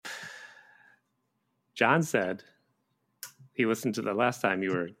John said he listened to the last time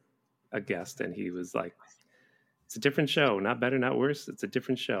you were a guest, and he was like, "It's a different show. Not better, not worse. It's a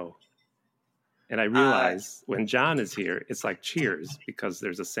different show." And I realize when John is here, it's like Cheers, because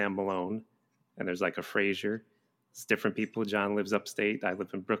there's a Sam Malone and there's like a Frasier. It's different people. John lives upstate. I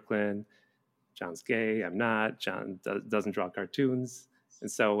live in Brooklyn. John's gay. I'm not. John doesn't draw cartoons. And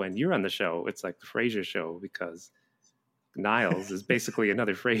so when you're on the show, it's like the Frasier show, because Niles is basically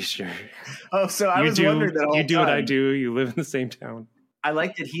another Frasier. Oh, so I was wondering that all You do what I do. You live in the same town. I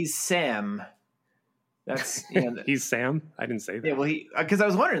like that he's Sam. That's he's Sam. I didn't say that. Yeah, well, because I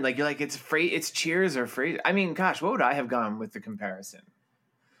was wondering, like, you're like it's Cheers or Frasier. I mean, gosh, what would I have gone with the comparison?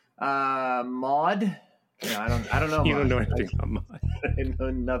 Maude. I don't know. You don't know anything about Maude. I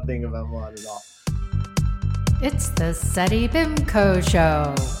know nothing about Maude at all. It's the Seti Bimco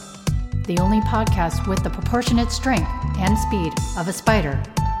Show, the only podcast with the proportionate strength and speed of a spider.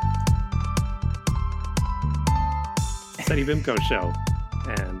 Seti Bimco Show,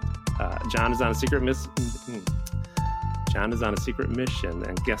 and John is on a secret John is on a secret mission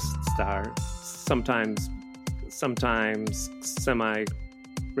and guest star, sometimes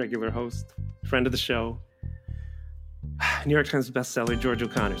semi-regular host, friend of the show, New York Times bestseller George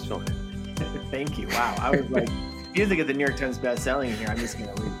O'Connor's filling in. Thank you. Wow. I was like, if you think of the New York Times bestselling in here, I'm just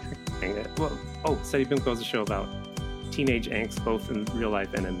going to leave. Dang it. Well, Seti Bimco is a show about teenage angst, both in real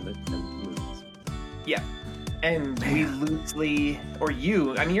life and in the movies. Yeah. And we loosely, or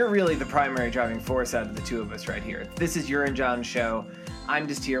you, I mean, you're really the primary driving force out of the two of us right here. This is your and John's show. I'm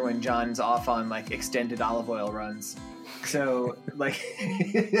just here when John's off on like extended olive oil runs. So like,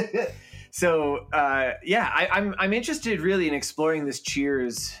 I'm interested really in exploring this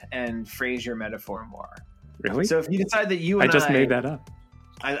Cheers and Frasier metaphor more. Really? So if you decide that you and I just made that up.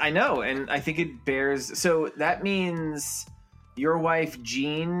 I know, and I think it bears. So that means your wife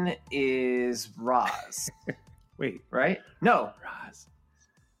Jean is Roz. Wait. Right? No. Roz.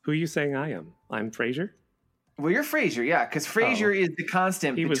 Who are you saying I am? I'm Frasier? Well, you're Frasier, yeah, because Frasier is the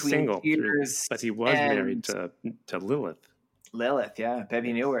constant he between was single, Cheers, but he was married to Lilith. Lilith, yeah,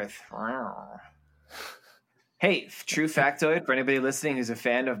 Bebe Neuwirth. Wow. Hey, true factoid for anybody listening who's a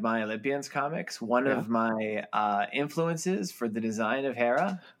fan of my Olympians comics, one of my influences for the design of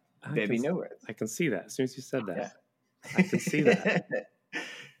Hera, Bebe Neuwirth. I can see that as soon as you said that. Yeah. I can see that.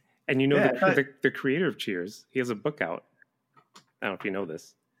 And you know, the creator of Cheers, he has a book out. I don't know if you know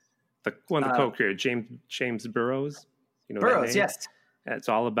this. The co-creator, James Burrows. You know Burrows, that name? Yes. It's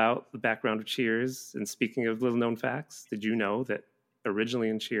all about the background of Cheers. And speaking of little-known facts, did you know that originally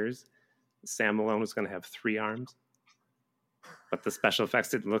in Cheers, Sam Malone was going to have 3 arms? But the special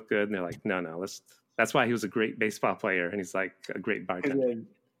effects didn't look good. And they're like, no, that's why he was a great baseball player. And he's like a great bartender.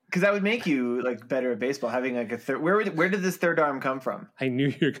 Because that would make you like better at baseball, having like a third. Where did this third arm come from? I knew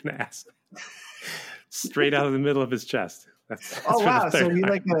you were going to ask. Straight out of the middle of his chest. That's wow! So he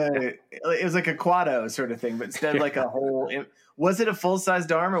it was like a quado sort of thing, but instead of like a whole. Was it a full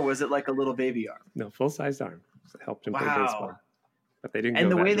sized arm or was it like a little baby arm? No, full sized arm. It helped him play baseball. But they didn't.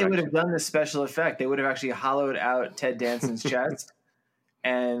 And the way they would have done this special effect, they would have actually hollowed out Ted Danson's chest.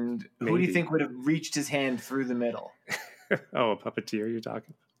 And who do you think would have reached his hand through the middle? Oh, a puppeteer you're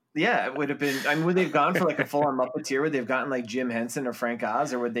talking? Yeah, it would have been. I mean, would they have gone for like a full-on Muppeteer? Would they have gotten like Jim Henson or Frank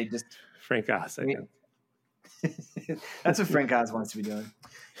Oz, or would they just Frank Oz? I think. That's what Frank Oz wants to be doing.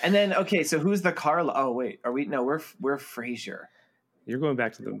 And then, okay, so who's the Carla? Oh, wait, are we? No, we're Frasier. You're going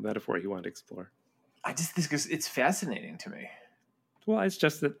back to the metaphor you want to explore. I just think it's fascinating to me. Well, it's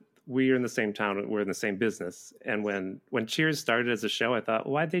just that we're in the same town, we're in the same business, and when Cheers started as a show, I thought,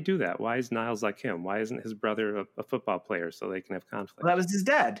 why'd they do that? Why is Niles like him? Why isn't his brother a football player so they can have conflict? Well, that was his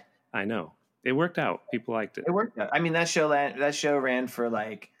dad. I know. It worked out. People liked it. It worked out. I mean, that show ran for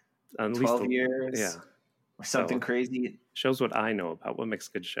like 12 years. Yeah. Or something crazy. Shows what I know about what makes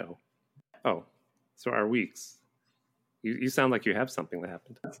a good show. Oh, so our weeks. You sound like you have something that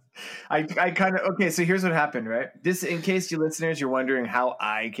happened. I kind of, okay, so here's what happened, right? This, in case you listeners, you're wondering how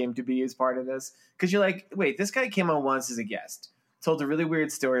I came to be as part of this. Because you're like, wait, this guy came on once as a guest. Told a really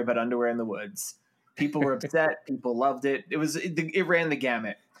weird story about underwear in the woods. People were upset. People loved it. It ran the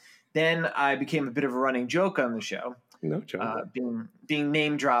gamut. Then I became a bit of a running joke on the show. No joke. Being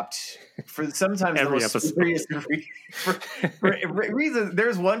name dropped for sometimes every the most episode. serious for reasons.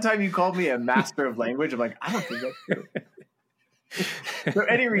 There's one time you called me a master of language. I'm like, I don't think that's true. For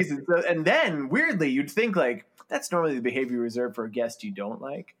any reason. And then weirdly, you'd think like that's normally the behavior reserved for a guest you don't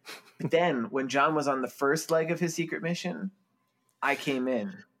like. But then when John was on the first leg of his secret mission, I came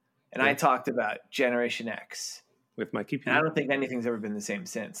in and I talked about Generation X with Mikey P. And I don't think anything's ever been the same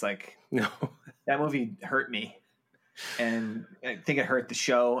since. Like, no, that movie hurt me. And I think it hurt the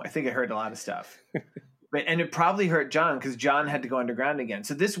show. I think it hurt a lot of stuff. And it probably hurt John because John had to go underground again.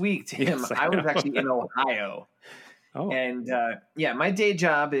 So this week, Tim, Yes, I was actually in Ohio. Oh, And my day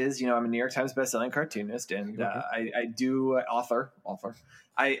job is, I'm a New York Times bestselling cartoonist, and I do author.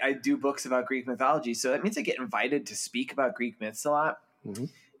 I do books about Greek mythology. So that means I get invited to speak about Greek myths a lot. mm-hmm.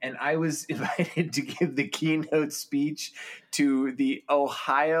 And I was invited to give the keynote speech to the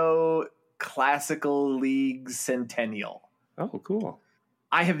Ohio Classical League Centennial. Oh, cool.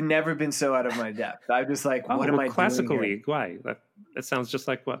 I have never been so out of my depth. I'm just like, what am I doing Classical here? League? Why? That sounds just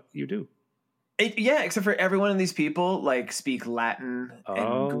like what you do. Yeah, except for every one of these people like speak Latin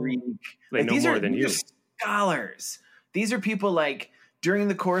and Greek. They know more than you. These are scholars. These are people like during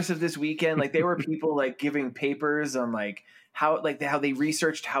the course of this weekend, like they were people like giving papers on like how they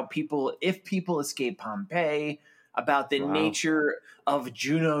researched if people escape Pompeii, about the nature of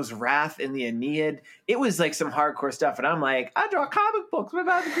Juno's wrath in the Aeneid. It was like some hardcore stuff. And I'm like, I draw comic books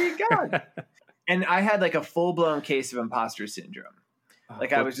about the Greek god. And I had like a full blown case of imposter syndrome.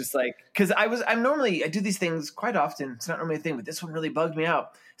 Like I was just like, because I do these things quite often. It's not normally a thing, but this one really bugged me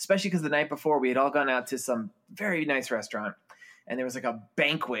out, especially because the night before we had all gone out to some very nice restaurant, and there was like a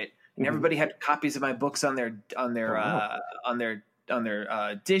banquet, and everybody had copies of my books on their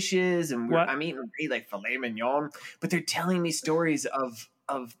dishes, and I'm eating like filet mignon, but they're telling me stories of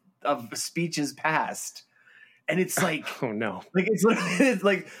speeches past, and it's like, oh no, like it's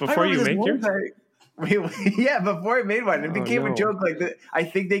like before you make yours. Yeah, before I made one, it became a joke. Like I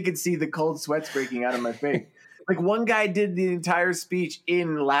think they could see the cold sweats breaking out of my face. Like one guy did the entire speech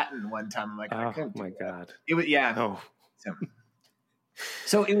in Latin one time. I'm like, oh my god, it was Oh,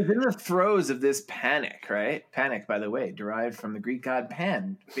 so it was in the throes of this panic, right? Panic, by the way, derived from the Greek god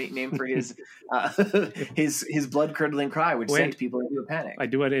Pan, named for his his blood curdling cry, which sent people into a panic. I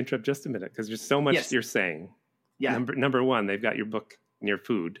do want to interrupt just a minute because there's so much you're saying. Yeah. Number one, they've got your book and your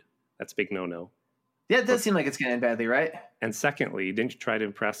food. That's a big no-no. Yeah, it does seem like it's going to end badly, right? And secondly, didn't you try to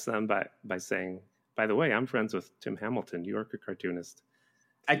impress them by saying, by the way, I'm friends with Tim Hamilton, New Yorker cartoonist.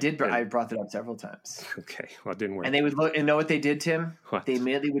 I did. I brought that up several times. Okay, well, it didn't work. And they would look, and know what they did, Tim? What? They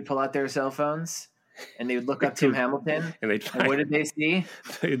immediately would pull out their cell phones, and they would look up Tim Hamilton. And they'd find what did they see?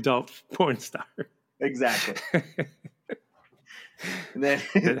 The adult porn star. Exactly. And then,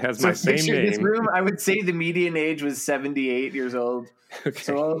 it has my same name. This room, I would say the median age was 78 years old. Okay.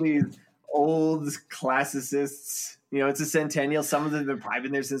 So all these old classicists, it's a centennial. Some of them have been probably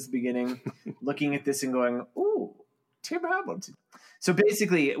been there since the beginning, looking at this and going, "Ooh, Tim Hamilton." So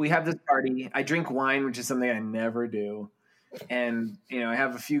basically, we have this party. I drink wine, which is something I never do. And, I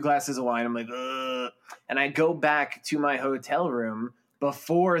have a few glasses of wine. I'm like, ugh. And I go back to my hotel room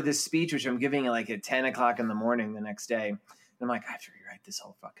before this speech, which I'm giving at 10 o'clock in the morning the next day. And I'm like, I have to rewrite this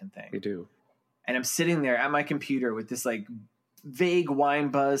whole fucking thing. You do. And I'm sitting there at my computer with this vague wine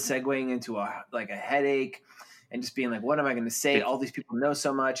buzz segueing into a headache and just being like, what am I going to say? All these people know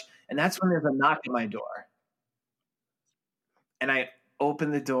so much. And that's when there's a knock at my door. And I open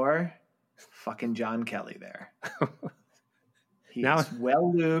the door, fucking John Kelly there. He's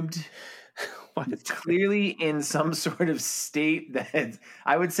well lubed. He's clearly in some sort of state that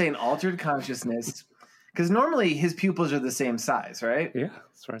I would say an altered consciousness. Because normally his pupils are the same size, right? Yeah,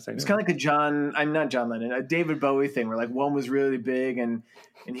 as far as I know. It's kind of like a David Bowie thing where one was really big and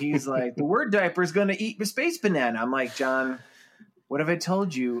he's like, the word diaper is going to eat space banana. I'm like, John, what have I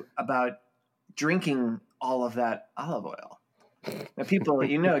told you about drinking all of that olive oil? Now, people,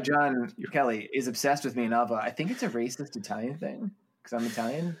 John Kelly is obsessed with me and Ava. I think it's a racist Italian thing because I'm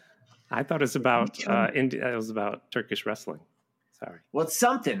Italian. I thought it was about it was about Turkish wrestling. Sorry. Well, it's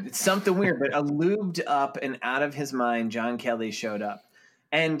something. It's something weird. But a lubed up and out of his mind, John Kelly showed up,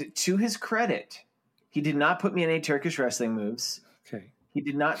 and to his credit, he did not put me in any Turkish wrestling moves. Okay. He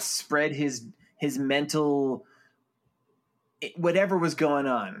did not spread his mental whatever was going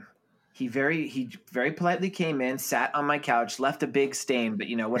on. He very politely came in, sat on my couch, left a big stain, but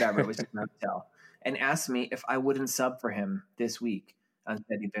whatever, it was just not to tell, and asked me if I wouldn't sub for him this week on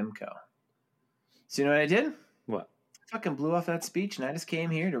Steady Bimco. So you know what I did? What? I fucking blew off that speech, and I just came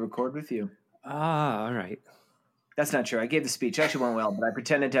here to record with you. Ah, all right. That's not true. I gave the speech. It actually went well, but I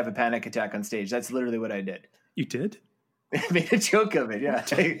pretended to have a panic attack on stage. That's literally what I did. You did? I made a joke of it, yeah.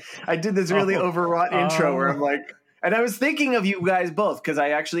 I did this really overwrought intro where I'm like... And I was thinking of you guys both because I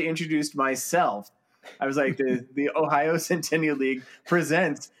actually introduced myself. I was like, the Ohio Centennial League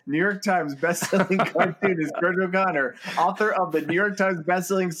presents New York Times bestselling cartoonist Kurt O'Connor, author of the New York Times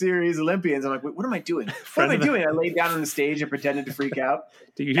bestselling series Olympians. I'm like, wait, what am I doing? What am I doing? I laid down on the stage and pretended to freak out.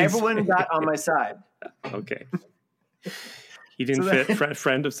 Everyone got on my side. Okay. You didn't fit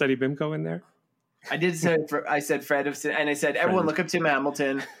friend of Steady Bimco in there? I did say, I said Fred of, and I said, everyone look up Tim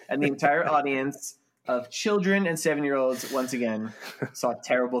Hamilton, and the entire audience of children and 7-year-olds once again saw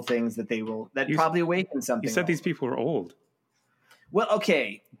terrible things that probably awakened something. You said these people were old. Well,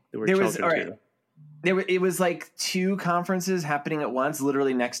 okay. There was all right. It was like 2 conferences happening at once,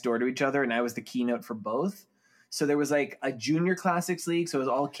 literally next door to each other, and I was the keynote for both. So there was like a junior classics league, so it was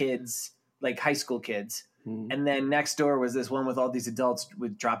all kids, like high school kids. Mm-hmm. And then next door was this one with all these adults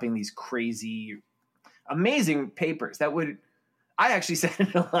with dropping these crazy, amazing papers that would. I actually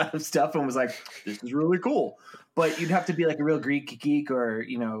said a lot of stuff and was like, "This is really cool," but you'd have to be like a real Greek geek or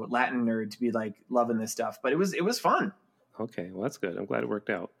Latin nerd to be like loving this stuff. But it was fun. Okay, well that's good. I'm glad it worked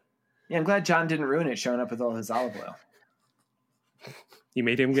out. Yeah, I'm glad John didn't ruin it, showing up with all his olive oil. You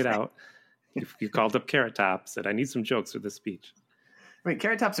made him get out. You called up Carrot Top, said, "I need some jokes for this speech." Wait,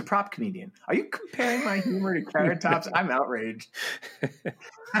 Carrot Top's a prop comedian. Are you comparing my humor to Carrot Top's? I'm outraged.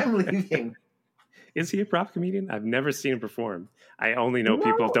 I'm leaving. Is he a prop comedian? I've never seen him perform. I only know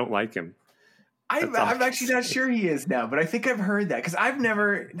people don't like him. I'm actually not sure he is now, but I think I've heard that because I've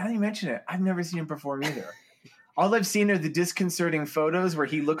never, now that you mention it, I've never seen him perform either. All I've seen are the disconcerting photos where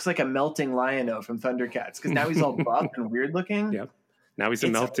he looks like a melting Lion-O from Thundercats because now he's all buff and weird looking. Yep. Now he's a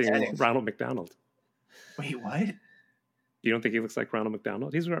melting Ronald McDonald. Wait, what? You don't think he looks like Ronald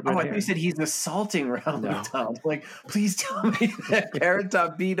McDonald? He's red hair. I thought you said he's assaulting Ronald McDonald. Like, please tell me that Carrot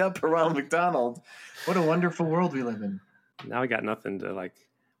Top beat up Ronald McDonald. What a wonderful world we live in. Now I got nothing to like.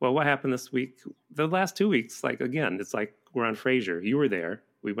 Well, what happened this week? The last 2 weeks, like, again, it's like we're on Frasier. You were there.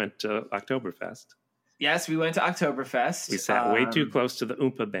 We went to Oktoberfest. Yes, we went to Oktoberfest. We sat way too close to the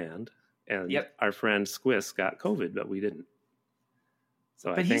Oompa band. And our friend Squiss got COVID, but we didn't.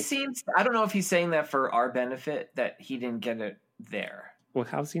 So but he seems, I don't know if he's saying that for our benefit, that he didn't get it there. Well,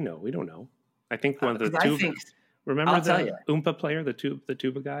 how does he know? We don't know. I think one of the tuba, remember the Oompa player, the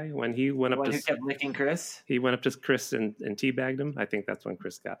tuba guy, when he went up to, who kept licking Chris? He went up to Chris and teabagged him. I think that's when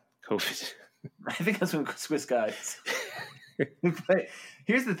Chris got COVID. I think that's when Squiss got But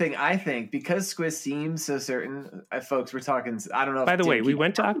here's the thing. I think because Squiss seems so certain, folks, we're talking, I don't know. By the way, we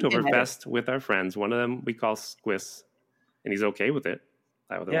went to Oktoberfest with our friends. One of them we call Squiss, and he's okay with it.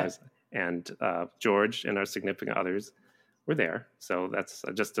 Otherwise, and George and our significant others were there. So that's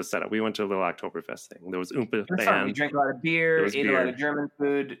just a setup. We went to a little Oktoberfest thing. There was Oompa band. We drank a lot of beer, ate a lot of German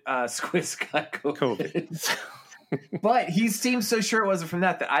food. Squiss got COVID. But he seems so sure it wasn't from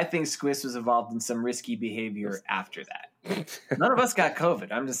that I think Squiss was involved in some risky behavior after that. None of us got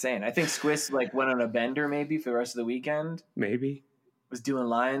COVID. I'm just saying. I think Squiss went on a bender maybe for the rest of the weekend. Maybe. Was doing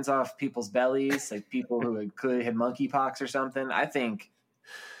lines off people's bellies, like people who clearly had monkeypox or something. I think.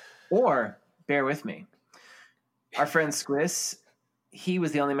 Or, bear with me, our friend Squiss, he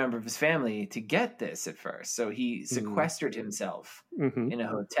was the only member of his family to get this at first. So he sequestered himself in a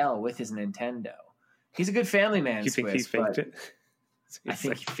hotel with his Nintendo. He's a good family man, You think he faked it? I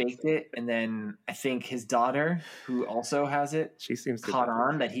think he faked it. And then I think his daughter, who also has it, she seems caught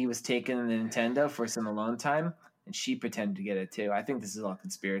on that he was taking the Nintendo for some alone time. And she pretended to get it too. I think this is all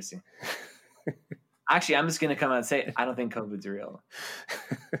conspiracy. Actually, I'm just going to come out and say, I don't think COVID's real.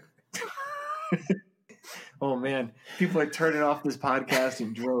 Oh man, people are turning off this podcast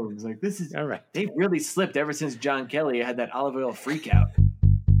in droves. Like, this is all right. They've really slipped ever since John Kelly had that olive oil freak out.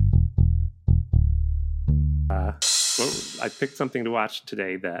 Well, I picked something to watch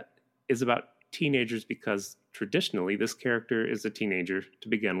today that is about teenagers because traditionally this character is a teenager to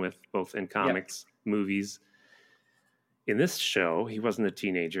begin with, both in comics, movies. In this show, he wasn't a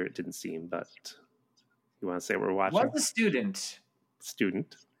teenager, it didn't seem, but you want to say what we're watching? Was a student.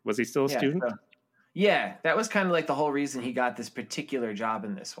 Student? Was he still a student? So, yeah, that was kind of like the whole reason he got this particular job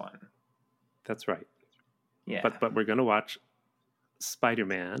in this one. That's right. Yeah. But we're going to watch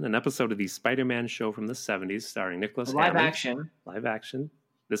Spider-Man, an episode of the Spider-Man show from the 70s starring Nicholas Hammond. Live action.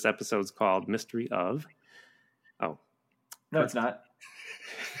 This episode's called Mystery of... Oh. No, it's not.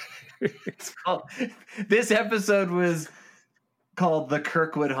 It's called... This episode was called The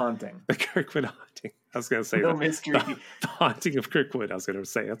Kirkwood Haunting. The Kirkwood Haunting. I was going to say the mystery. The Haunting of Kirkwood, I was going to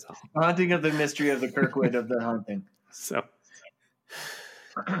say. That's all. Haunting of the Mystery of the Kirkwood of the Haunting. So,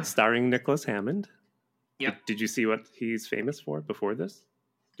 starring Nicholas Hammond. Yep. Did you see what he's famous for before this?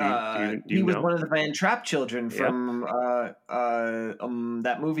 He was one of the Van Trapp children from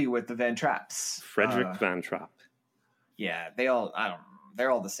that movie with the Van Trapps. Frederick Van Trapp. Yeah, they're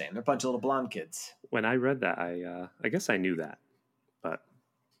all the same. They're a bunch of little blonde kids. When I read that, I guess I knew that, but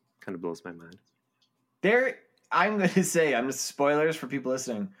kind of blows my mind. I'm going to say, I'm just spoilers for people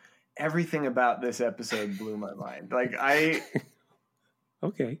listening. Everything about this episode blew my mind.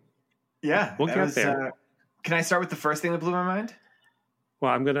 Okay. Yeah. We'll get there. Can I start with the first thing that blew my mind?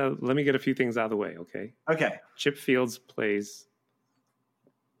 Well, let me get a few things out of the way, okay? Okay. Chip Fields plays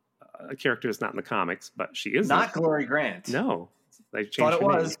a character that's not in the comics, but she is not Glory Grant. No, they changed. Thought it her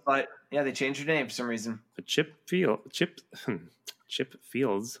was, name. but yeah, they changed her name for some reason. But Chip Fields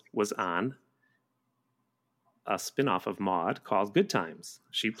was on a spinoff of Maude called Good Times.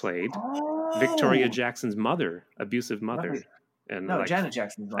 She played Victoria Jackson's mother, abusive mother. Right. And No, Janet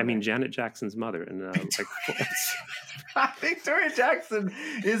Jackson's mother. I mean Janet Jackson's mother, and Victoria Jackson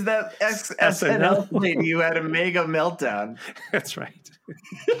is that SNL lady who had a mega meltdown. That's right.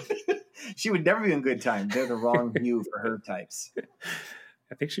 She would never be in Good Times. They're the wrong view for her types.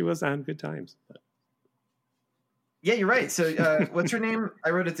 I think she was on Good Times. But... Yeah, you're right. So what's her name? I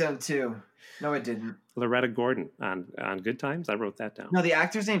wrote it down too. No, I didn't. Loretta Gordon on Good Times. I wrote that down. No, the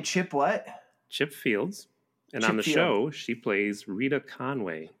actor's name Chip what? Chip Fields. And Chip on the Fields. show, she plays Rita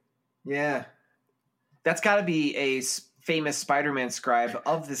Conway. Yeah. That's got to be a famous Spider-Man scribe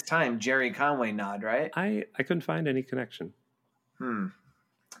of this time, Jerry Conway nod, right? I couldn't find any connection. And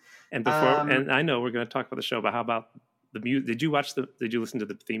before, Um, and I know we're going to talk about the show, but how about the music? Did you listen to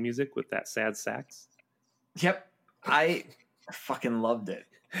the theme music with that sad sax? Yep. I fucking loved it.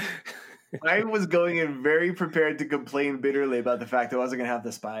 I was going in very prepared to complain bitterly about the fact that I wasn't going to have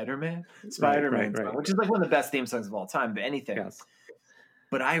the Spider-Man Right. song, which is like one of the best theme songs of all time, but anything. Yes.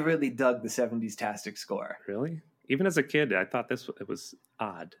 But I really dug the 70s Tastic score. Really? Even as a kid, I thought it was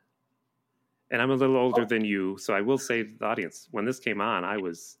odd. And I'm a little older than you, so I will say to the audience, when this came on, I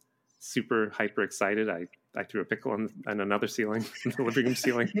was super hyper excited. I threw a pickle on another ceiling, the living room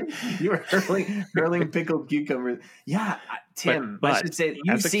ceiling. You were hurling pickled cucumbers. Yeah, Tim, But I should say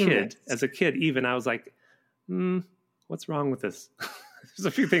you've seen it. As a kid, even I was like, what's wrong with this? There's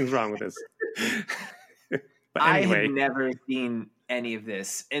a few things wrong with this. But anyway, I had never seen any of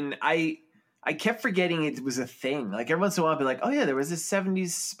this, and I kept forgetting it was a thing. Like every once in a while, I'd be like, "Oh yeah, there was this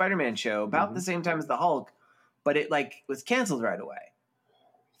 '70s Spider-Man show about the same time as the Hulk," but it like was canceled right away.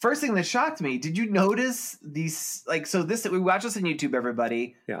 First thing that shocked me, did you notice these? Like, so this we watch this on YouTube,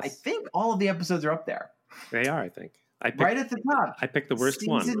 everybody. Yes. I think all of the episodes are up there, they are. I think right at the top. I picked the worst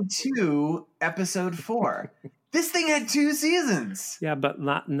Season one. 2, episode 4. This thing had 2 seasons. Yeah, but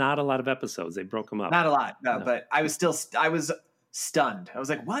not a lot of episodes. They broke them up. Not a lot, no. But I was still I was stunned. I was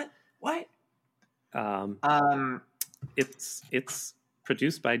like, "What? What?" It's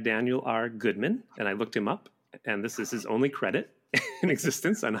produced by Daniel R. Goodman, and I looked him up, and this is his only credit in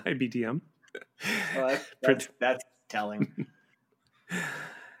existence on IBDM. Well, that's telling.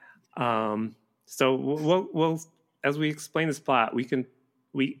 So we'll as we explain this plot, we can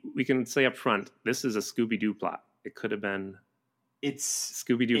say up front, this is a Scooby-Doo plot. It could have been It's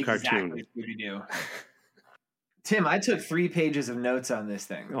Scooby-Doo cartoon. Scooby-Doo. Tim, I took 3 pages of notes on this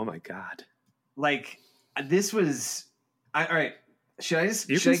thing. Oh my god! Like this was. All right. Should I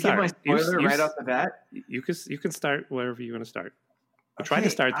You give can my start. spoiler You right off the bat? You can start wherever you want to start. I'll try Okay,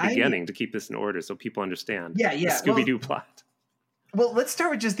 to start at the beginning to keep this in order so people understand. Yeah. The Scooby-Doo plot. Well, let's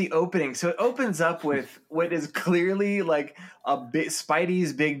start with just the opening. So it opens up with what is clearly like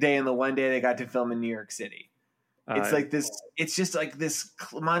Spidey's big day and the one day they got to film in New York City. It's like this. It's just like this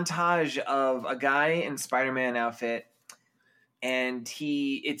montage of a guy in Spider-Man outfit, and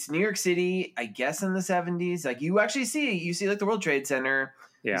it's New York City, I guess, in the 70s. Like you actually see like the World Trade Center.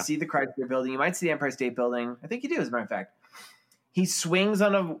 Yeah. You see the Chrysler Building. You might see the Empire State Building. I think you do, as a matter of fact. He swings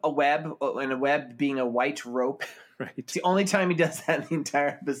on a web, and a web being a white rope. Right. It's the only time he does that in the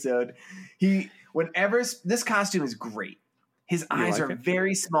entire episode. This costume is great. His eyes are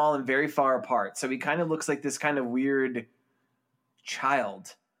very small and very far apart, so he kind of looks like this kind of weird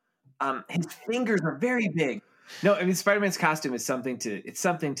child. His fingers are very big. No, I mean Spider-Man's costume is something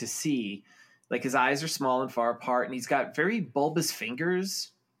to see. Like his eyes are small and far apart, and he's got very bulbous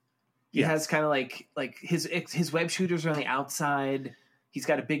fingers. He has kind of like his web shooters are on the outside. He's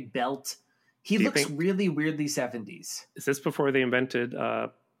got a big belt. He looks really weirdly 70s. Is this before they invented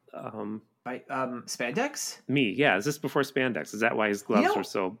Spandex? Yeah. Is this before spandex? Is that why his gloves were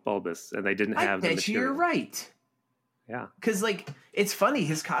so bulbous and they didn't have the I bet material? you're right. Yeah. Because like it's funny,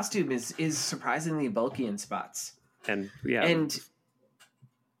 his costume is surprisingly bulky in spots. And I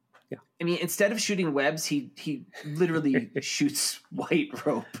mean, instead of shooting webs, he literally shoots white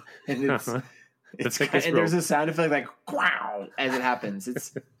rope, and and there's a sound effect like "wow" as it happens.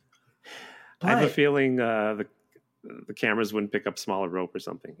 I have a feeling the cameras wouldn't pick up smaller rope or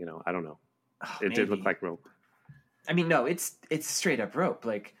something. I don't know. It did look like rope. I mean, no, it's straight up rope.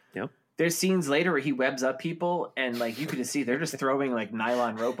 Like, there's scenes later where he webs up people, and like you can just see they're just throwing like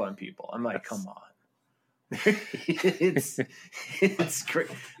nylon rope on people. I'm like, come on. it's great.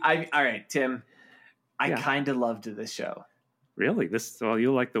 All right, Tim. I kind of loved this show. Really?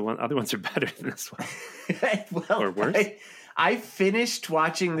 You like the other ones are better than this one. Well, or worse? I finished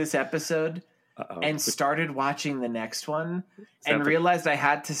watching this episode Uh-oh. and started watching the next one that and the- realized I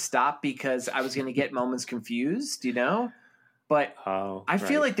had to stop because I was going to get moments confused, you know? But I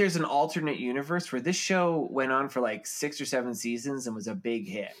feel like there's an alternate universe where this show went on for like 6 or 7 seasons and was a big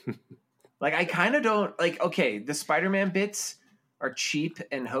hit. Like, I kind of don't like, okay, the Spider-Man bits are cheap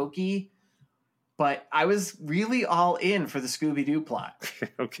and hokey, but I was really all in for the Scooby-Doo plot.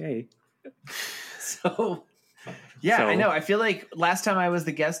 Okay. So, yeah, So- I know. I feel like last time I was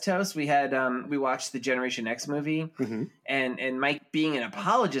the guest host, we had we watched the Generation X movie, Mm-hmm. and Mike being an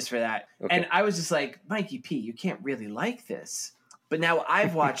apologist for that, Okay. and I was just like, Mikey P, you can't really like this. But now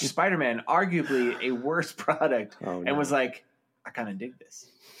I've watched Spider-Man, arguably a worse product, Oh, no. and was like, I kind of dig this.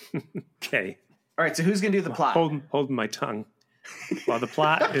 Okay. All right, so who's gonna do the plot? Holding my tongue. Well, the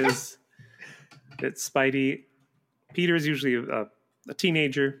plot is that Spidey, Peter is usually a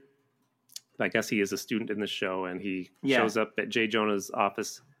teenager. I guess he is a student in the show, and he shows up at J. Jonah's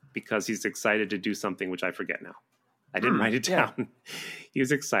office because he's excited to do something, which I forget now. I didn't write it down. He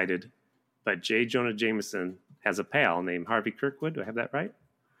was excited, but J. Jonah Jameson has a pal named Harvey Kirkwood. Do I have that right?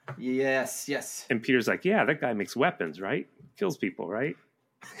 Yes. And Peter's like, yeah, that guy makes weapons, right? Kills people, right?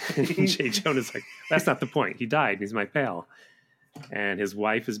 And J. Jonah's like, that's not the point. He died. He's my pal. And his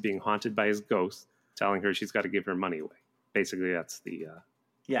wife is being haunted by his ghost, telling her she's got to give her money away. Basically, that's the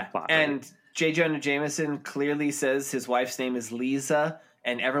plot. And J. Jonah Jameson clearly says his wife's name is Lisa,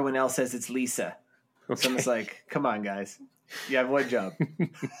 and everyone else says it's Lisa. Okay. So I'm just like, come on, guys. You have one job.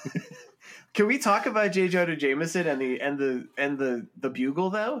 Can we talk about J. Jonah Jameson and the Bugle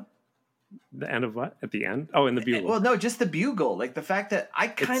though? The end of what? At the end? Oh, in the Bugle. Well, no, just the Bugle. Like the fact that I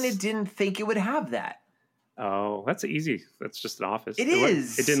kind of didn't think it would have that. Oh, that's easy. That's just an office. It wasn't-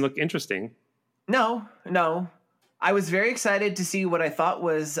 is. It didn't look interesting. No. I was very excited to see what I thought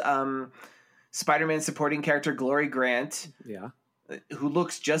was Spider-Man supporting character Glory Grant, Yeah. who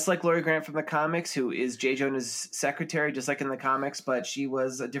looks just like Glory Grant from the comics, who is J. Jonah's secretary, just like in the comics, but she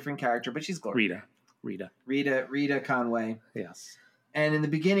was a different character, but she's Glory. Rita Conway. Yes. And in the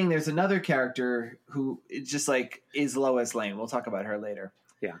beginning, there's another character who just like is Lois Lane. We'll talk about her later.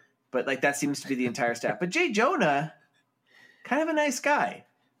 Yeah. But like that seems to be the entire staff. But J. Jonah, kind of a nice guy.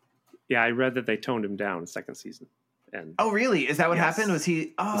 Yeah, I read that they toned him down second season. And Oh, really? Is that what Yes. happened? Was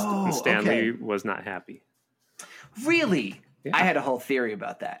he? Oh, and Stanley okay. was not happy. Really? Yeah. I had a whole theory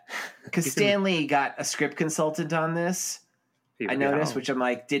about that because Stanley got a script consultant on this. I noticed, which I'm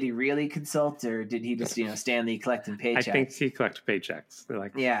like, did he really consult or did he just, Stanley collecting paychecks? I think he collected paychecks. They're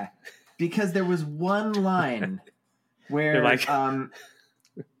like, Yeah, because there was one line where They're like-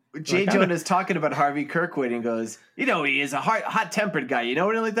 J. like, Jonah's talking about Harvey Kirkwood and goes, he is a hot-tempered guy. You know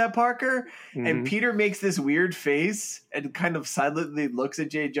what like that, Parker? And Mhm. Peter makes this weird face and kind of silently looks at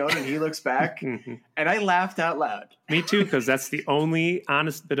J. Jonah and he looks back. Mhm. And I laughed out loud. Me too, because that's the only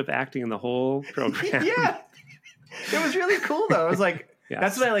honest bit of acting in the whole program. Yeah. It was really cool, though. I was like, Yes.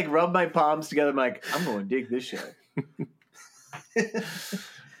 that's when I rubbed my palms together. I'm like, I'm going to dig this shit.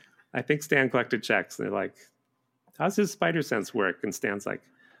 I think Stan collected checks. They're like, how's his spider sense work? And Stan's like,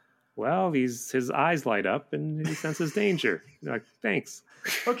 well, his eyes light up and he senses danger. They're like, thanks.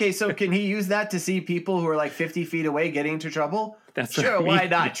 Okay, so can he use that to see people who are 50 feet away getting into trouble? That's what Sure, I why mean.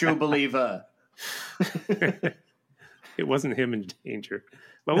 not, true believer? It wasn't him in danger.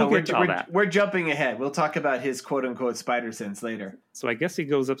 But No, we'll get to all that. we're jumping ahead. We'll talk about his quote-unquote spider sense later. So I guess he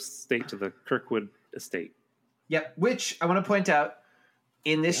goes upstate to the Kirkwood estate. Yep, which I want to point out,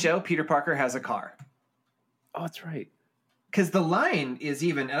 in this show, Peter Parker has a car. Oh, that's right. Because the line is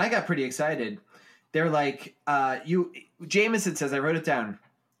even, and I got pretty excited. They're like, Jameson says, I wrote it down.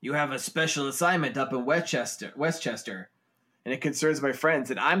 You have a special assignment up in Westchester, and it concerns my friends.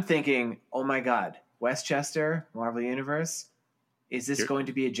 And I'm thinking, oh my God, Westchester, Marvel Universe, is this going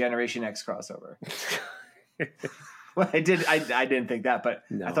to be a Generation X crossover? Well, I didn't think that, but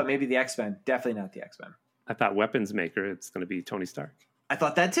No. I thought maybe the X-Men. Definitely not the X-Men. I thought weapons maker, it's going to be Tony Stark. I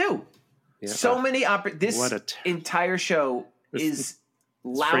thought that too. Yeah. So many this what a entire show This- is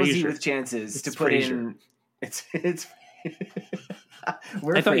lousy Frasier. with chances It's to put Frasier. in. It's.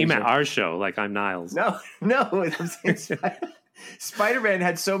 I thought you meant our show, like I'm Niles. No. I'm saying Spider-Man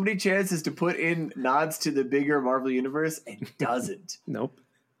had so many chances to put in nods to the bigger Marvel universe and doesn't. Nope.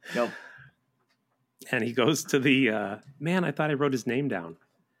 Nope. And he goes to the man. I thought I wrote his name down.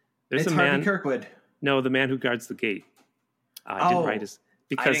 There's It's a Harvey man. Kirkwood. No, the man who guards the gate. I didn't Oh, write his I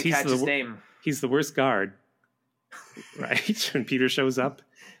because didn't catch his name. he's the worst guard. Right? When Peter shows up,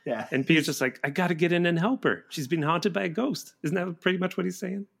 Yeah. and Peter's just like, I got to get in and help her. She's been haunted by a ghost. Isn't that pretty much what he's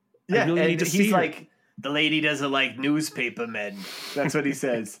saying? Yeah. I really And need to he's see her. like, the lady doesn't like newspaper men. That's what he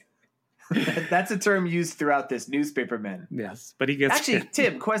says. That's a term used throughout this, newspaperman. Yes, but he gets... Actually,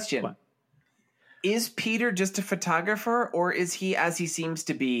 Tim, question. What? Is Peter just a photographer, or is he, as he seems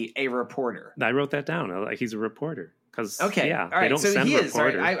to be, a reporter? I wrote that down. Like, he's a reporter. Okay. Yeah, all right. they don't so send he is. All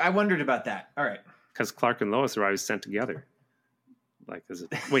right. reporters. I wondered about that. All right. Because Clark and Lois are always sent together. Like,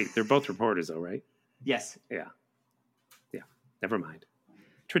 wait, they're both reporters, though, right? Yes. Yeah. Never mind.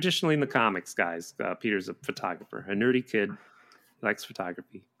 Traditionally in the comics, guys, Peter's a photographer, a nerdy kid. He likes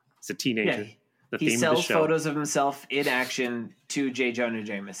photography. He's a teenager. Yeah. He sells photos of himself in action to J. Jonah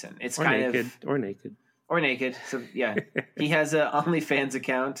Jameson. It's or kind naked, of or naked. So yeah, he has an OnlyFans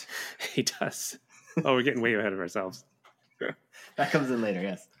account. He does. Oh, we're getting way ahead of ourselves. That comes in later.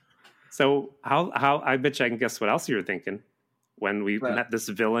 Yes. So how I bet you I can guess what else you were thinking when we met this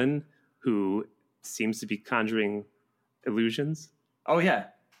villain who seems to be conjuring illusions. Oh yeah.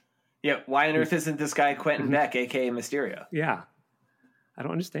 Why on earth isn't this guy Quentin Beck, aka Mysterio? Yeah, I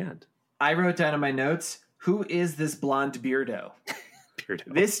don't understand. I wrote down in my notes, who is this blonde beardo?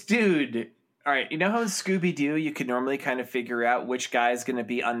 This dude. All right, you know how in Scooby-Doo you can normally kind of figure out which guy is going to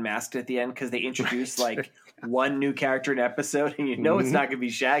be unmasked at the end because they introduce like one new character in an episode, and you know it's not going to be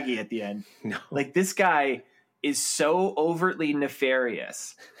Shaggy at the end. No. Like, this guy is so overtly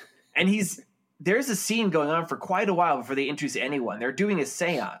nefarious, and there's a scene going on for quite a while before they introduce anyone. They're doing a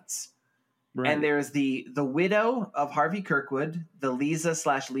seance. Right. And there's the widow of Harvey Kirkwood, the Lisa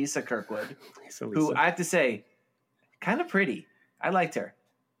Kirkwood, who I have to say, kind of pretty. I liked her.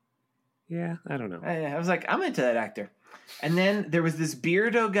 Yeah, I don't know. I was like, I'm into that actor. And then there was this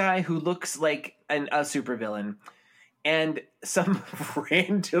beardo guy who looks like a supervillain, and some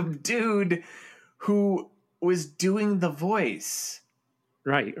random dude who was doing the voice.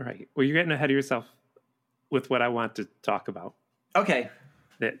 Right. Well, you're getting ahead of yourself with what I want to talk about. Okay.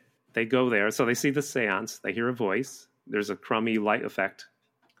 That they go there, so they see the seance, they hear a voice, there's a crummy light effect,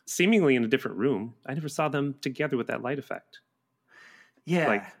 seemingly in a different room. I never saw them together with that light effect. Yeah.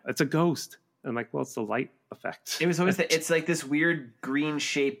 Like, it's a ghost. I'm like, well, it's the light effect. It was always it's like this weird green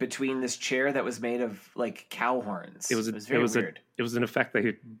shape between this chair that was made of like cow horns. It was very weird. It was an effect they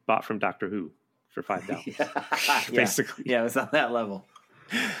had bought from Doctor Who for $5. Basically. Yeah, it was on that level.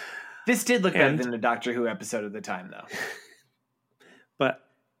 This did look better than the Doctor Who episode of the time, though.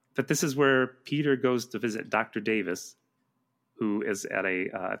 But this is where Peter goes to visit Dr. Davis, who is at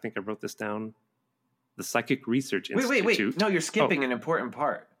I think I wrote this down, the Psychic Research Institute. Wait. No, you're skipping an important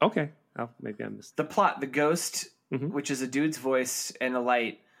part. Okay. Oh, maybe I missed the plot. The ghost, which is a dude's voice and a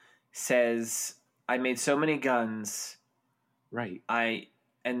light, says, I made so many guns. Right.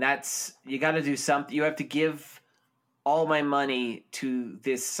 And that's, you got to do something. You have to give all my money to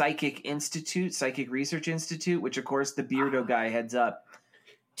this Psychic Research Institute, which of course the beardo guy heads up,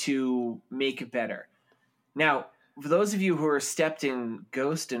 to make it better. Now, for those of you who are stepped in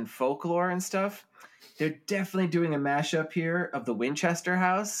ghost and folklore and stuff, they're definitely doing a mashup here of the Winchester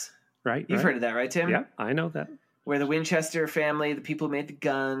house. Right. You've heard of that, right, Tim? Yeah, I know that. Where the Winchester family, the people who made the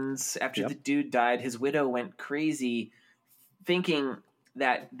guns, after the dude died, his widow went crazy thinking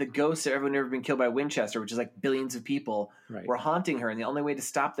that the ghosts of everyone who ever been killed by Winchester, which is like billions of people, were haunting her. And the only way to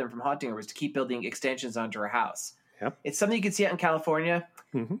stop them from haunting her was to keep building extensions onto her house. Yep. It's something you can see out in California.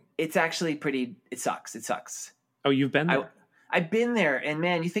 Mm-hmm. It's actually it sucks. Oh, you've been there? I've been there, and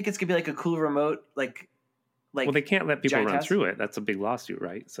man, you think it's going to be like a cool remote, like well, they can't let people run through it. That's a big lawsuit,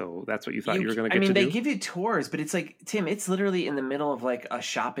 right? So that's what you thought you were going to get to do? I mean, they give you tours, but it's like, Tim, it's literally in the middle of like a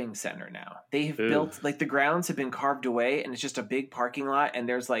shopping center now. They have built, like, the grounds have been carved away, and it's just a big parking lot, and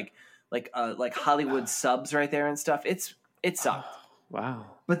there's like Hollywood subs right there and stuff. It sucked. Oh, wow.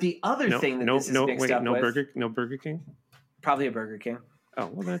 But the other thing that this is mixed up with... No Burger King? Probably a Burger King. Oh,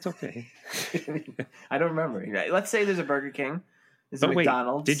 well, that's okay. I don't remember. Let's say there's a Burger King. There's a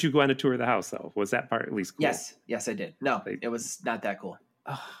McDonald's. Did you go on a tour of the house, though? Was that part at least cool? Yes, I did. No, it was not that cool.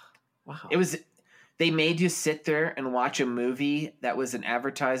 Oh, wow. It was. They made you sit there and watch a movie that was an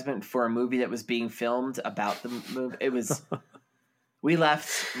advertisement for a movie that was being filmed about the movie. It was. We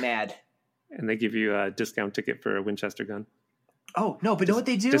left mad. And they give you a discount ticket for a Winchester gun. Oh no! But know what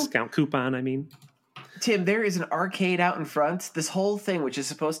they do? Discount coupon. I mean, Tim, there is an arcade out in front. This whole thing, which is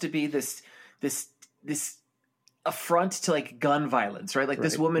supposed to be this affront to like gun violence, right? Like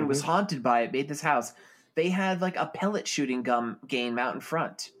this woman was haunted by it, made this house. They had like a pellet shooting game out in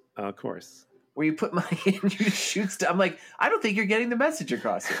front. Of course. Where you put money in and you shoot stuff. I'm like, I don't think you're getting the message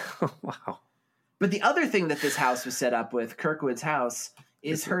across here. Wow. But the other thing that this house was set up with, Kirkwood's house,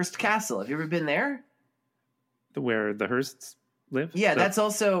 is Hearst Castle. Have you ever been there? Where the Hearsts live? Yeah, that's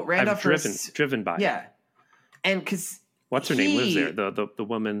also Randolph Hearst. Driven by. Yeah. And because... What's her name lives there? The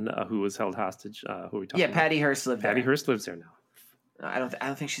woman who was held hostage. Who are we talking about? Patty Hearst lived there. Patty Hearst lives there now. I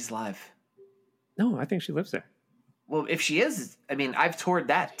don't think she's alive. No, I think she lives there. Well, if she is, I mean, I've toured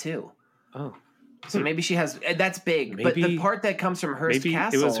that too. Oh. So maybe she has. That's big. But the part that comes from Hearst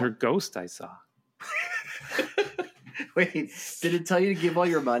Castle. Maybe it was her ghost I saw. Wait, did it tell you to give all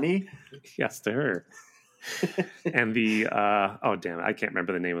your money? Yes, to her. And the oh damn it, I can't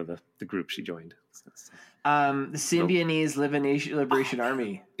remember the name of the group she joined. The Symbionese Liberation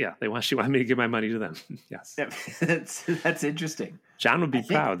Army. Yeah, she wanted me to give my money to them. Yes. Yep. That's interesting. John would be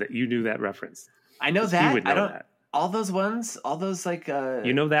proud that you knew that reference. I know that. He would know I don't that. All those ones, all those like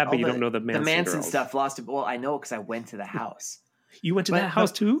you know that, but you don't know the Manson girls. Stuff. Lost it. Well, I know because I went to the house. You went to that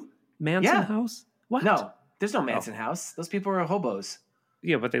house too? Manson house? What? No, there's no Manson house. Those people are hobos.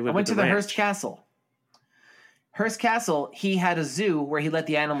 Yeah, but they live. I went to the ranch. Hearst Castle. Hearst Castle, he had a zoo where he let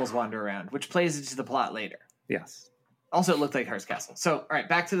the animals wander around, which plays into the plot later. Yes. Also, it looked like Hearst Castle. So, all right,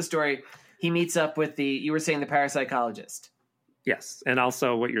 back to the story. He meets up with you were saying the parapsychologist. Yes, and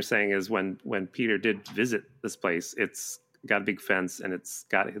also what you're saying is when Peter did visit this place, it's got a big fence and it's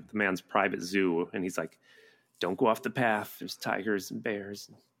got the man's private zoo, and he's like, "Don't go off the path. There's tigers and bears."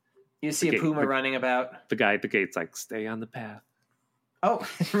 You see a puma running about. The guy at the gate's like, "Stay on the path." Oh,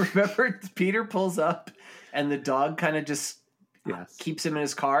 remember Peter pulls up and the dog kind of just keeps him in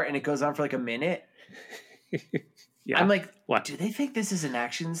his car, and it goes on for like a minute. Yeah. I'm like, what? Do they think this is an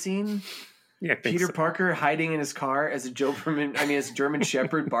action scene? Yeah, Peter Parker hiding in his car as a German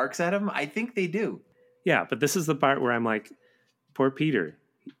Shepherd barks at him. I think they do. Yeah, but this is the part where I'm like, poor Peter.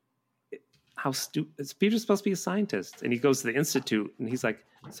 How stupid! Peter's supposed to be a scientist, and he goes to the institute, and he's like,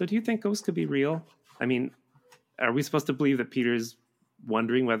 "So do you think ghosts could be real? I mean, are we supposed to believe that Peter's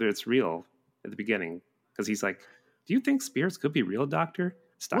wondering whether it's real at the beginning? Because he's like, do you think spirits could be real, Doctor?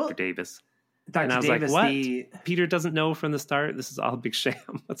 It's Dr. Davis." And I was like, what? Peter doesn't know from the start. This is all a big sham.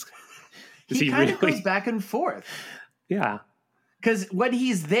 He kind of goes back and forth. Yeah. Because when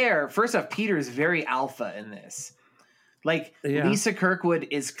he's there, first off, Peter is very alpha in this. Like, Lisa Kirkwood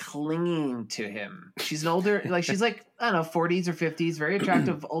is clinging to him. She's an older, she's like, I don't know, 40s or 50s, very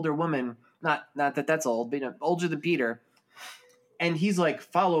attractive older woman. Not that that's old, but older than Peter. And he's like,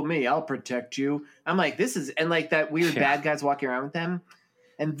 follow me, I'll protect you. I'm like, and like that weird bad guy's walking around with them.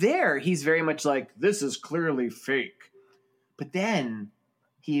 And there, he's very much like, this is clearly fake. But then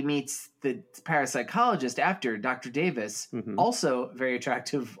he meets the parapsychologist after, Dr. Davis, also a very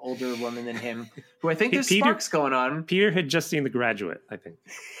attractive older woman than him, who I think there's sparks going on. Peter had just seen The Graduate, I think.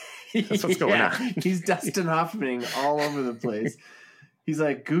 That's what's going on. He's Dustin Hoffmaning all over the place. He's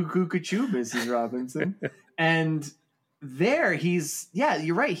like, goo goo ka-choo, Mrs. Robinson. And there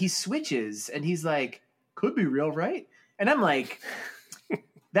you're right. He switches and he's like, could be real, right? And I'm like...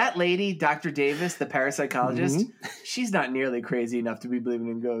 That lady, Dr. Davis, the parapsychologist, she's not nearly crazy enough to be believing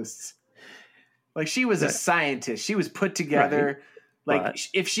in ghosts. Like, she was a scientist. She was put together. Right. Like,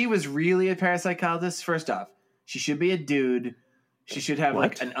 if she was really a parapsychologist, first off, she should be a dude. She should have,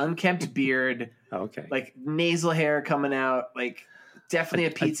 like, an unkempt beard. Okay. Like, nasal hair coming out. Like, definitely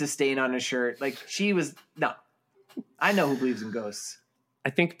a pizza stain on her shirt. Like, she was... No. I know who believes in ghosts. I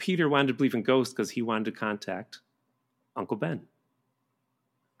think Peter wanted to believe in ghosts because he wanted to contact Uncle Ben.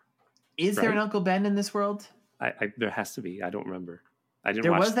 Is there an Uncle Ben in this world? There has to be. I don't remember. I didn't.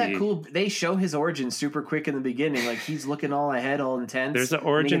 There watch was that cool. They show his origin super quick in the beginning. Like he's looking all ahead, all intense. There's an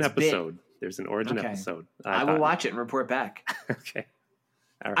origin episode. There's an origin episode. I will watch it and report back. Okay.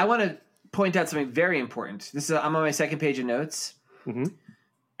 All right. I want to point out something very important. I'm on my second page of notes. Mm-hmm.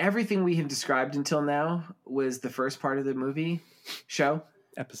 Everything we have described until now was the first part of the show.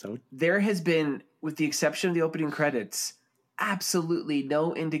 Episode. There has been, with the exception of the opening credits, absolutely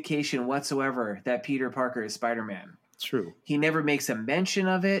no indication whatsoever that Peter Parker is Spider-Man. True. He never makes a mention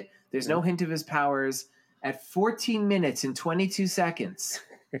of it. There's no hint of his powers. At 14 minutes and 22 seconds,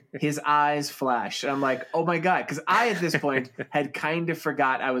 his eyes flash. And I'm like, oh my God. Because I, at this point, had kind of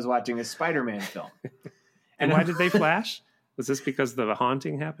forgot I was watching a Spider-Man film. And why did they flash? Was this because of the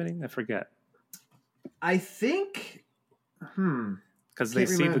haunting happening? I forget. I think... Because they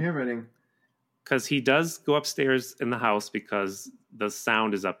see handwriting. Because he does go upstairs in the house because the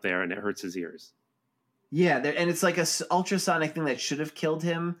sound is up there and it hurts his ears. Yeah, and it's like a ultrasonic thing that should have killed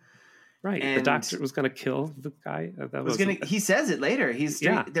him. Right, and the doctor was going to kill the guy. He says it later.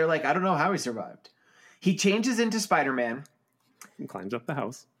 They're like, I don't know how he survived. He changes into Spider-Man. And climbs up the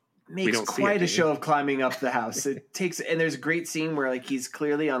house. Makes quite a show of climbing up the house. And there's a great scene where like he's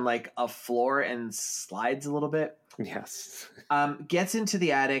clearly on like a floor and slides a little bit. Yes. Gets into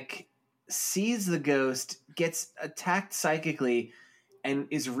the attic, sees the ghost, gets attacked psychically, and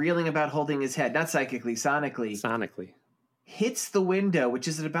is reeling about holding his head. Not psychically, sonically. Hits the window, which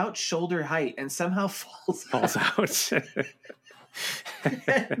is at about shoulder height, and somehow falls out.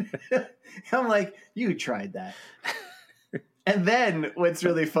 I'm like, you tried that. And then what's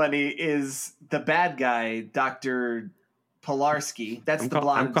really funny is the bad guy, Dr. Pilarski. That's the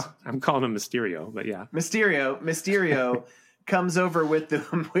blonde. I'm calling him Mysterio, but yeah. Mysterio comes over with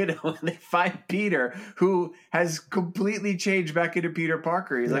the widow, and they find Peter, who has completely changed back into Peter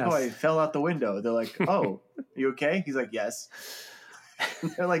Parker. He's like, oh, I fell out the window. They're like, oh, you okay? He's like, yes.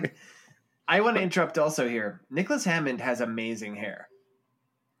 They're like, I want to interrupt also here. Nicholas Hammond has amazing hair.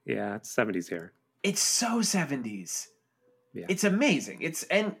 Yeah, it's 70s hair. It's so 70s. Yeah. It's amazing.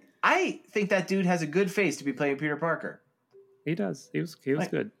 And I think that dude has a good face to be playing Peter Parker. He does. He was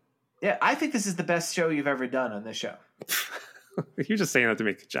good. Yeah, I think this is the best show you've ever done on this show. You're just saying that to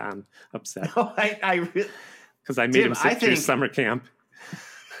make John upset. No, I really... Because I made him sit through summer camp,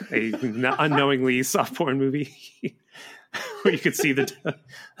 a unknowingly soft porn movie where you could see the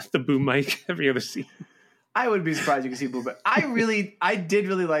boom mic every other scene. I would be surprised you could see boom mic. I did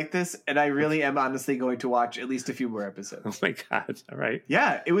really like this, and I really am honestly going to watch at least a few more episodes. Oh my God. All right.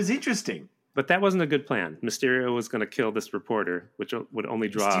 Yeah, it was interesting. But that wasn't a good plan. Mysterio was going to kill this reporter, which would only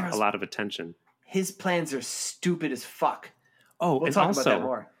draw a lot of attention. His plans are stupid as fuck. Oh, we'll and talk also, about that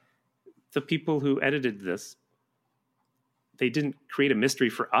more. The people who edited this, they didn't create a mystery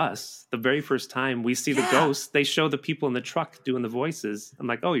for us. The very first time we see the ghosts, they show the people in the truck doing the voices. I'm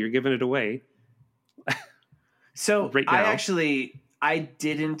like, oh, you're giving it away. So right now. I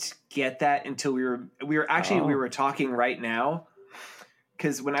didn't get that until we were talking right now.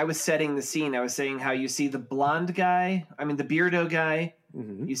 Because when I was setting the scene, I was saying how you see the blonde guy, the beardo guy,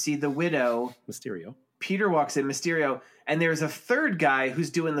 you see the widow. Mysterio. Peter walks in, Mysterio, and there's a third guy who's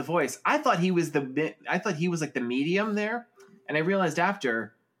doing the voice. I thought he was like the medium there, and I realized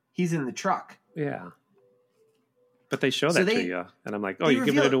after he's in the truck. Yeah. But they show that to you, and I'm like, oh, you're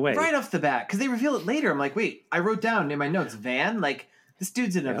giving it away. Right off the bat, because they reveal it later. I'm like, wait, I wrote down in my notes, van? Like, this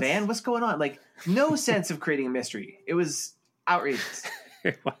dude's in a van? What's going on? Like, no sense of creating a mystery. It was outrageous.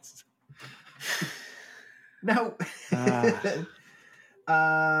 It was. No.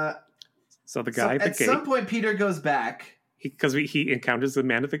 So the guy at the gate. At some point, Peter goes back. Because he encounters the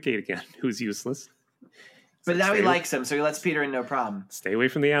man at the gate again, who's useless. But now he likes him, so he lets Peter in no problem. Stay away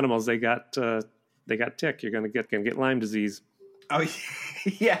from the animals. They got tick. You're gonna get Lyme disease. Oh,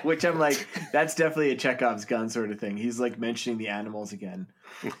 yeah. Which I'm like, that's definitely a Chekhov's gun sort of thing. He's like mentioning the animals again.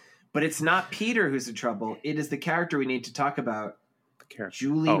 But it's not Peter who's in trouble. It is the character we need to talk about.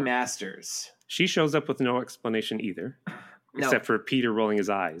 Julie Masters. She shows up with no explanation either, except for Peter rolling his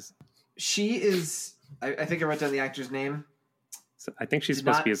eyes. She is. I think I wrote down the actor's name. So I think she's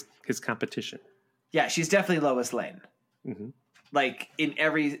supposed to be his competition. Yeah, she's definitely Lois Lane. Mm-hmm. Like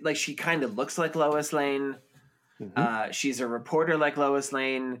she kind of looks like Lois Lane. Mm-hmm. She's a reporter like Lois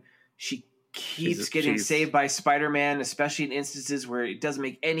Lane. She keeps getting saved by Spider-Man, especially in instances where it doesn't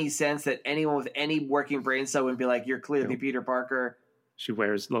make any sense that anyone with any working brain cell would be like, "You're clearly Peter Parker." She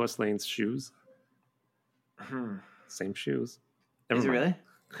wears Lois Lane's shoes. Same shoes. Is it really?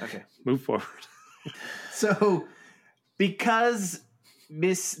 Okay. Move forward. So, because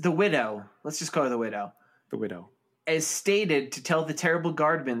the widow, let's just call her the widow. The widow. As stated to tell the terrible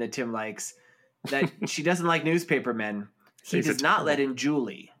guardman that Tim likes that she doesn't like newspaper men, he does not let in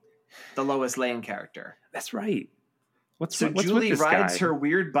Julie, the Lois Lane character. That's right. What's Julie with this rides guy? her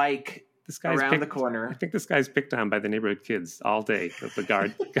weird bike around the corner. I think this guy's picked on by the neighborhood kids all day. The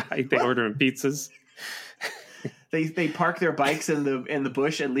guard guy, they order him pizzas. They park their bikes in the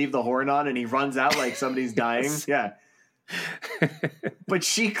bush and leave the horn on, and he runs out like somebody's dying. Yeah. But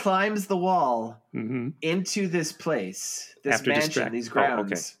she climbs the wall into this place, this mansion, these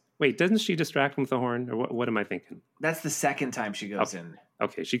grounds. Oh, okay. Wait, doesn't she distract him with the horn? Or what am I thinking? That's the second time she goes in.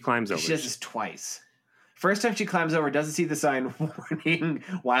 Okay, she climbs over. She does this twice. First time she climbs over, doesn't see the sign warning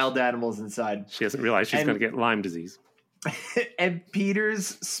wild animals inside. She doesn't realize she's going to get Lyme disease. And Peter's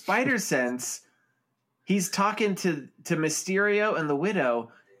spider sense, he's talking to Mysterio and the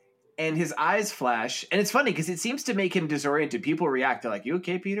widow, and his eyes flash. And it's funny because it seems to make him disoriented. People react. They're like, "You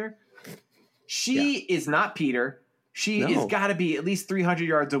okay, Peter?" She is not Peter. She has got to be at least 300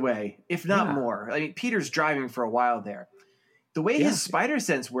 yards away, if not more. I mean, Peter's driving for a while there. The way his spider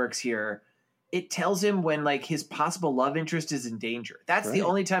sense works here, it tells him when like his possible love interest is in danger. That's the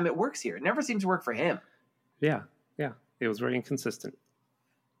only time it works here. It never seems to work for him. Yeah. It was very inconsistent.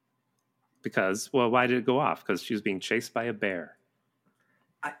 Because, why did it go off? Because she was being chased by a bear.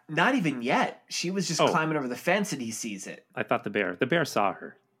 Not even yet. She was just climbing over the fence and he sees it. I thought the bear saw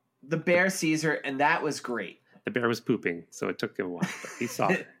her. The bear sees her, and that was great. The bear was pooping, so it took him a while, but he saw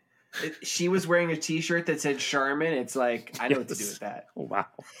her. She was wearing a T-shirt that said Charmin. It's like, I know what to do with that. Oh, wow.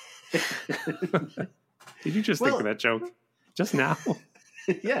 Did you just think of that joke just now?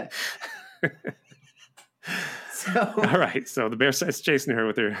 Yeah. So All right. So the bear starts chasing her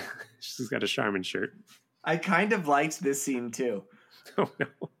with her. She's got a Charmin shirt. I kind of liked this scene too. Oh no.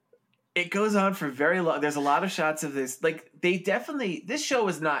 It goes on for very long. There's a lot of shots of this. Like this show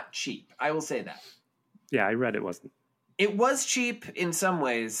was not cheap. I will say that. Yeah, I read it wasn't. It was cheap in some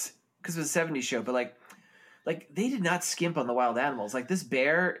ways because it was a 70s show, but like they did not skimp on the wild animals. Like this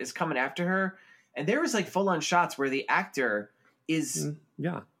bear is coming after her, and there was like full on shots where the actor is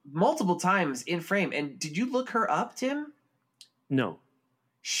multiple times in frame. And did you look her up, Tim? No.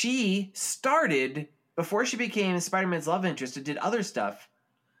 She started before she became Spider-Man's love interest and did other stuff.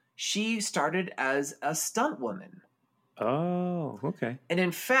 She started as a stunt woman. Oh, okay. And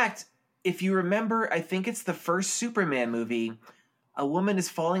in fact, if you remember, I think it's the first Superman movie, a woman is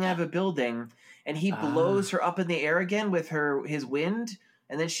falling out of a building and he blows her up in the air again with his wind,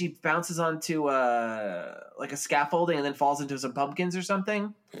 and then she bounces onto like a scaffolding and then falls into some pumpkins or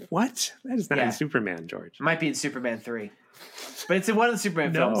something. What? That is not in Superman, George. It might be in Superman 3. But it's in one of the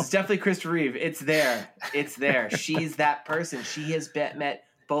Superman films. It's definitely Christopher Reeve. It's there. It's there. She's that person. She has met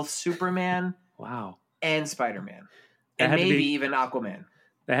both Superman and Spider-Man. And maybe even Aquaman.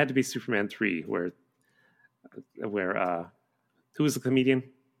 That had to be Superman 3, where who was the comedian?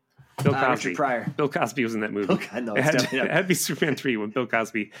 Bill Cosby. Richard Pryor. Bill Cosby was in that movie. It had to be Superman 3 when Bill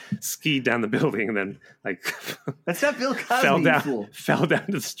Cosby skied down the building and then that's not Bill Cosby. fell down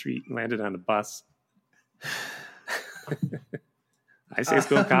to the street and landed on a bus. I say it's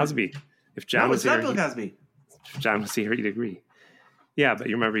Bill Cosby. If John was here, Bill Cosby. If John was here, he'd agree. Yeah, but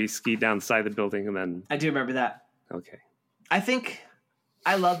you remember he skied down the side of the building and then. I do remember that. Okay. I think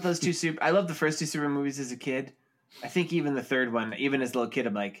I love those two I love the first two Superman movies as a kid. I think even the third one, even as a little kid,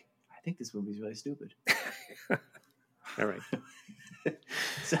 I'm like, I think this movie's really stupid. All right.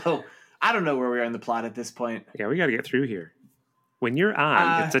 So I don't know where we are in the plot at this point. Yeah, we got to get through here. When you're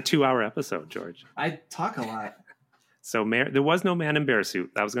on, it's a 2-hour episode, George. I talk a lot. So there was no man in bear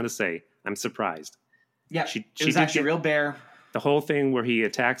suit. I was going to say, I'm surprised. Yeah, she was actually a real bear. The whole thing where he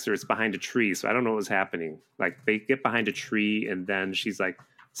attacks her is behind a tree, so I don't know what was happening. Like, they get behind a tree, and then she's, like,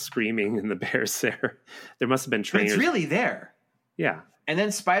 screaming, and the bear's there. There must have been trainers. But it's really there. Yeah. And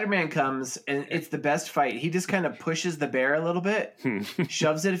then Spider-Man comes, and it's the best fight. He just kind of pushes the bear a little bit,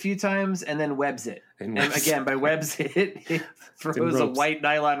 shoves it a few times, and then webs it. And again, by webs it, he throws a white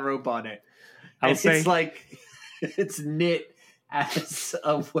nylon rope on it. And it's like, it's knit as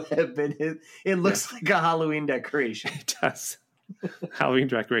a web, and it looks like a Halloween decoration. It does. Halloween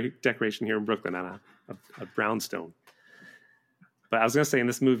decoration here in Brooklyn on a brownstone. But I was going to say, in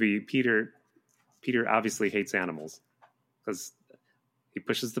this movie, Peter obviously hates animals because he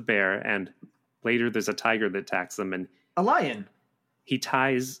pushes the bear, and later there's a tiger that attacks them, and a lion. He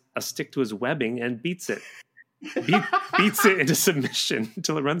ties a stick to his webbing and beats it. Beats it into submission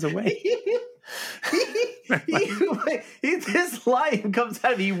until it runs away. This lion comes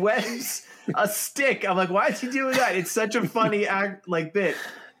out and he webs a stick. I'm like, why is he doing that? It's such a funny bit,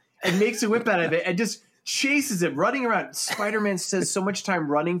 and makes a whip out of it and just chases him, running around. Spider-Man spends so much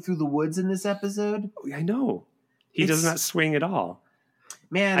time running through the woods in this episode. I know. He does not swing at all.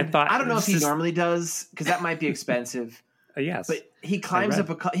 Man, I don't know if he normally does, because that might be expensive. Yes, but he climbs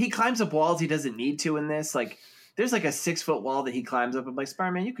up walls he doesn't need to in this. Like, there's like a 6-foot wall that he climbs up. I'm like,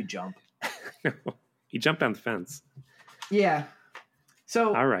 Spider-Man, you could jump. He jumped on the fence. Yeah.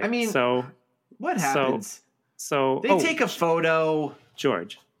 So, all right. I mean, what happens? So they take a photo.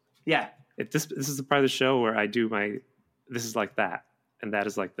 George. Yeah. This is the part of the show where I do this is like that, and that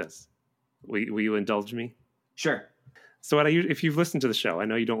is like this. Will you indulge me? Sure. So if you've listened to the show, I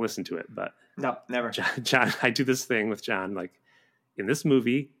know you don't listen to it, but no, never. John, I do this thing with John. Like, in this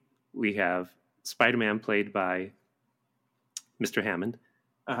movie, we have Spider-Man played by Mr. Hammond,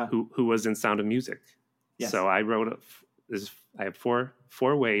 who was in Sound of Music. Yes. So I wrote I have four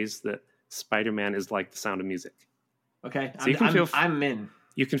ways that Spider-Man is like the Sound of Music. Okay, so I'm in.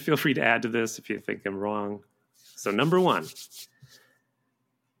 You can feel free to add to this if you think I'm wrong. So number one,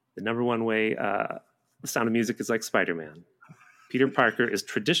 the number one way The Sound of Music is like Spider-Man. Peter Parker is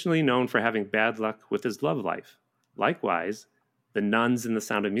traditionally known for having bad luck with his love life. Likewise, the nuns in The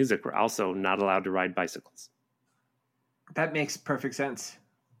Sound of Music were also not allowed to ride bicycles. That makes perfect sense.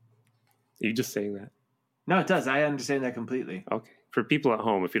 Are you just saying that? No, it does. I understand that completely. Okay. For people at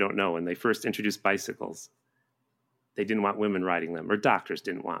home, if you don't know, when they first introduced bicycles, they didn't want women riding them, or doctors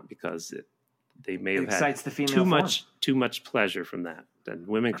didn't want, because they may have had too much pleasure from that. And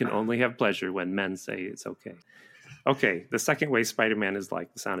women can only have pleasure when men say it's okay. Okay, the second way Spider-Man is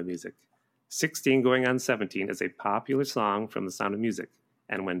like The Sound of Music. 16 Going on 17 is a popular song from The Sound of Music.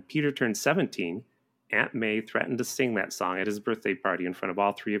 And when Peter turned 17, Aunt May threatened to sing that song at his birthday party in front of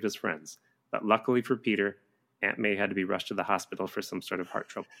all 3 of his friends. But luckily for Peter, Aunt May had to be rushed to the hospital for some sort of heart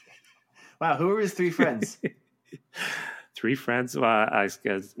trouble. Wow, who are his three friends? Three friends, I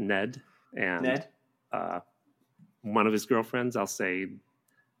guess Ned and Ned? One of his girlfriends, I'll say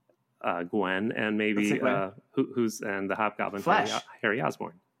Gwen, and maybe Gwen. who's and the Hobgoblin, Flash. Harry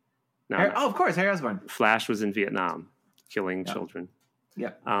Osborn. No, Oh, of course, Harry Osborn. Flash was in Vietnam, killing children.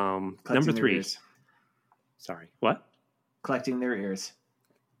 Yeah. Number 3. Sorry, what? Collecting their ears.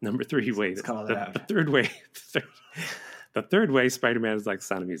 Number 3. Wait, Let's call that out. The third way. The third way Spider-Man is like the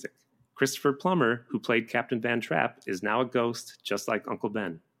Sound of Music. Christopher Plummer, who played Captain Van Trapp, is now a ghost, just like Uncle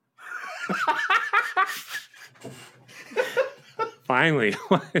Ben. Finally.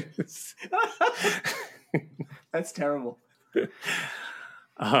 That's terrible.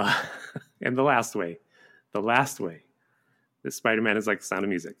 And the last way that Spider-Man is like the Sound of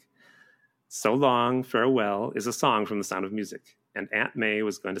Music. So Long, Farewell is a song from the Sound of Music. And Aunt May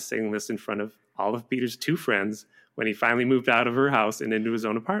was going to sing this in front of all of Peter's 2 friends when he finally moved out of her house and into his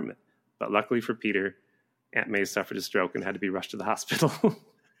own apartment. But luckily for Peter, Aunt May suffered a stroke and had to be rushed to the hospital.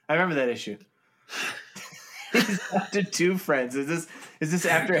 I remember that issue. He's after 2 friends. Is this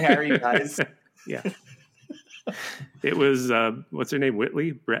after Harry dies? Yeah. It was what's her name?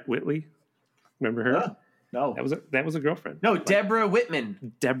 Whitley? Brett Whitley? Remember her? Oh, no. That was a girlfriend. No, Deborah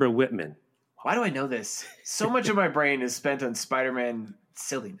Whitman. Deborah Whitman. Why do I know this? So much of my brain is spent on Spider-Man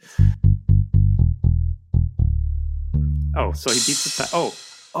silliness. Oh, so he beats the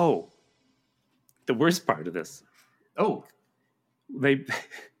Oh. The worst part of this. Oh. Do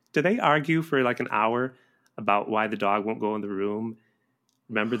they argue for like an hour about why the dog won't go in the room?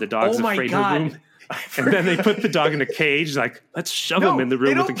 Remember, the dog's afraid of the room? And then they put the dog in a cage, like, let's shove him in the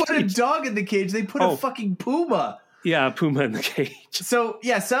room with the cage. They don't put a dog in the cage. They put a fucking puma. Yeah, a puma in the cage. So,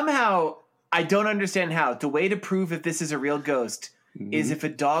 yeah, somehow, I don't understand how. The way to prove if this is a real ghost is if a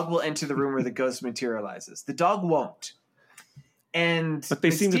dog will enter the room where the ghost materializes. The dog won't. But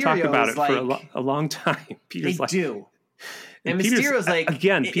they seem to talk about it for a long time. Peter's they do. And Peter's, Mysterio's like,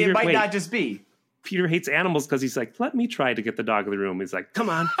 again, Peter, it might not just be. Peter hates animals because he's like, let me try to get the dog in the room. He's like, come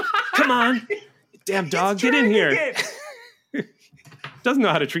on. Damn dog, get in here. Doesn't know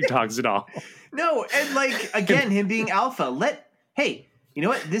how to treat dogs at all. No, and like, again, him being alpha. Hey, you know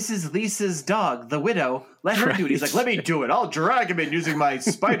what? This is Lisa's dog, the widow. Let her do it. He's like, let me do it. I'll drag him in using my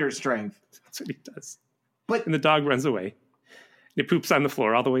spider strength. That's what he does. But and the dog runs away. It poops on the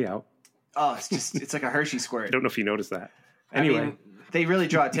floor all the way out. Oh, it's like a Hershey squirt. I don't know if you noticed that. Anyway. I mean, they really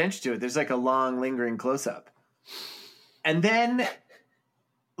draw attention to it. There's like a long, lingering close-up. And then,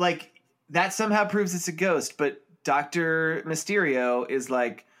 like, that somehow proves it's a ghost, but Dr. Mysterio is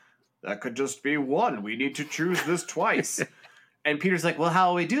like, that could just be one. We need to choose this twice. And Peter's like, well, how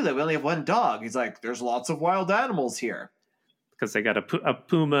will we do that? We only have one dog. He's like, there's lots of wild animals here. Because they got a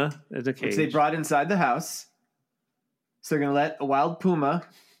puma in a cage. Which they brought inside the house. So they're going to let a wild puma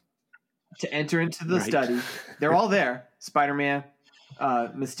to enter into the study. They're all there. Spider-Man,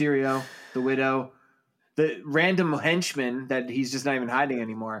 Mysterio, the Widow, the random henchman that he's just not even hiding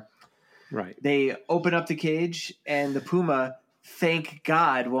anymore. Right. They open up the cage, and the puma, thank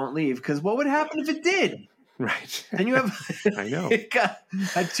God, won't leave. Because what would happen if it did? Right. Then you have I know.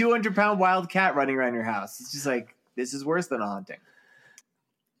 a 200-pound wild cat running around your house. It's just like, this is worse than a haunting.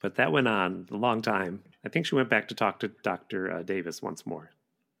 But that went on a long time. I think she went back to talk to Dr. Davis once more.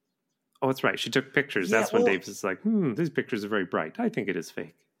 Oh, that's right. She took pictures. That's when Davis is like, these pictures are very bright. I think it is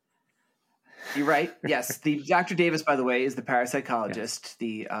fake. You're right. Yes. The Dr. Davis, by the way, is the parapsychologist.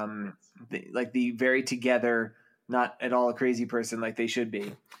 Yes. The very together, not at all a crazy person like they should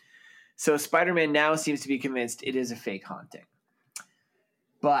be. So Spider-Man now seems to be convinced it is a fake haunting.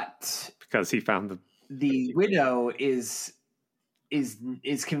 But because he found the widow is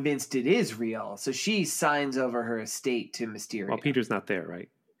convinced it is real. So she signs over her estate to Mysterio. Well, Peter's not there, right?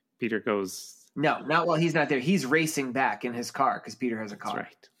 Peter goes... No, not while he's not there. He's racing back in his car because Peter has a car. That's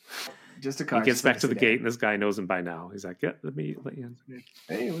right. Just a car. He gets back to the gate, and this guy knows him by now. He's like, yeah, let you in.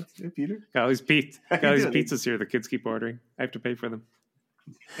 Hey, Peter? Got all these pizzas here. The kids keep ordering. I have to pay for them.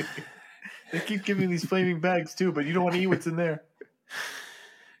 They keep giving me these flaming bags, too, but you don't want to eat what's in there.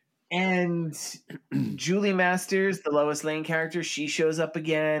 And Julie Masters, the Lois Lane character, she shows up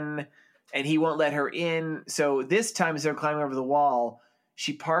again, and he won't let her in. So this time, as they're climbing over the wall,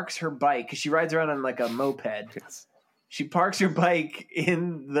 she parks her bike, because she rides around on like a moped. Yes. She parks her bike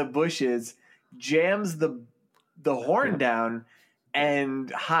in the bushes, jams the horn down, and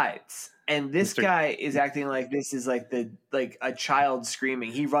hides. And this guy is acting like this is like a child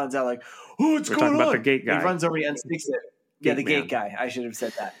screaming. He runs out like, "Oh, what's going on?" We're talking about the gate guy. He runs over and sticks it. Yeah, the gate guy. I should have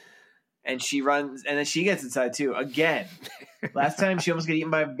said that. And she runs, and then she gets inside too. Again, last time she almost got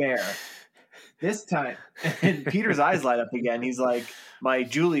eaten by a bear. This time, and Peter's eyes light up again. He's like, my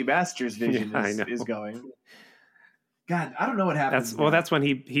Julie Masters vision is going. God, I don't know what happens. That's when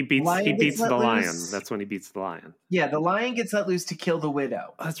he beats the lion. That's when he beats the lion. Yeah, the lion gets let loose to kill the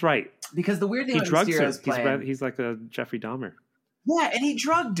widow. That's right. Because the weird thing he drugs her. plan, He's like a Jeffrey Dahmer. Yeah, and he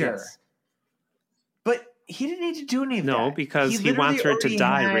drugged her. Yes. But he didn't need to do any of that. No, because he wants her to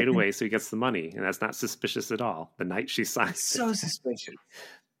die right away so he gets the money. And that's not suspicious at all. The night she signs so suspicious.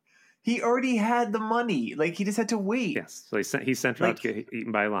 He already had the money. Like, he just had to wait. Yes. So he sent her out to get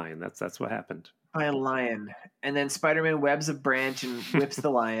eaten by a lion. That's what happened. By a lion. And then Spider-Man webs a branch and whips the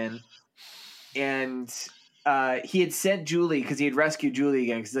lion. And he had sent Julie, because he had rescued Julie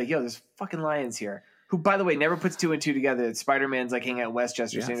again. Because he's like, yo, there's fucking lions here. Who, by the way, never puts two and two together. That Spider-Man's like hanging out in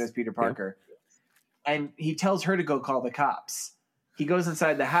Westchester, same as Peter Parker. Yep. And he tells her to go call the cops. He goes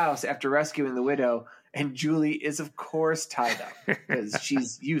inside the house after rescuing the widow, and Julie is, of course, tied up because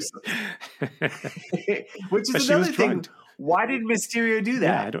she's useless. Which is another thing. Why did Mysterio do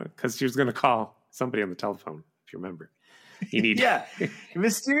that? Yeah, I don't, because she was going to call somebody on the telephone, if you remember. Yeah.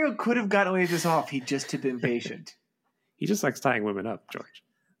 Mysterio could have gotten away with this off. He just had been patient. He just likes tying women up, George.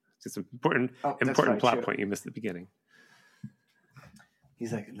 It's an important plot point you missed at the beginning.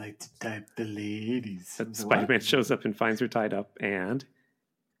 He's like to type the ladies. Spider-Man shows up and finds her tied up, and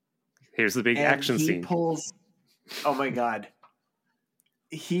here's the big action scene. Oh my God.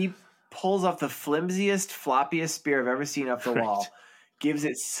 He pulls off the flimsiest, floppiest spear I've ever seen off the wall. Gives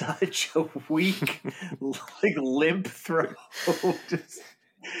it such a weak, limp throw.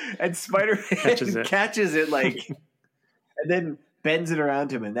 And Spider-Man catches it and then bends it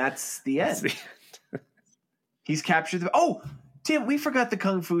around him, and that's the end. He's captured Tim, we forgot the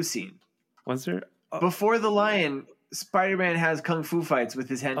Kung Fu scene. Was there? Before the lion, Spider-Man has Kung Fu fights with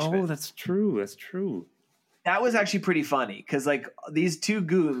his henchmen. Oh, that's true. That was actually pretty funny, because these two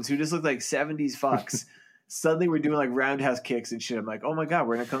goons who just look like 70s fucks suddenly were doing roundhouse kicks and shit. I'm like, oh my God,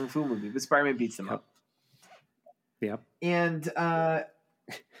 we're in a Kung Fu movie. But Spider-Man beats them up. Yep. And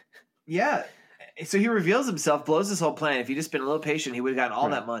yeah. So he reveals himself, blows this whole plan. If he'd just been a little patient, he would have gotten all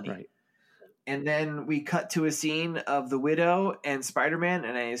that money. Right. And then we cut to a scene of the Widow and Spider-Man,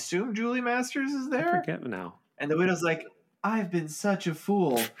 and I assume Julie Masters is there. I forget now. And the Widow's like, I've been such a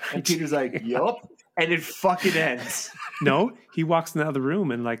fool. And Peter's like, yup. And it fucking ends. No, he walks in the other room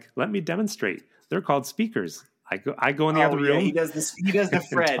and let me demonstrate. They're called speakers. I go in the other room. He does the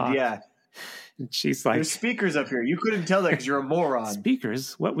Fred, yeah. And she's like, there's speakers up here. You couldn't tell that because you're a moron.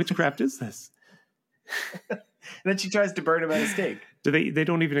 Speakers? What witchcraft is this? And then she tries to burn him at a stake. They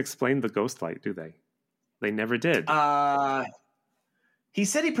don't even explain the ghost light, do they? They never did. He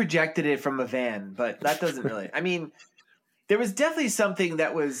said he projected it from a van, but that doesn't really. I mean, there was definitely something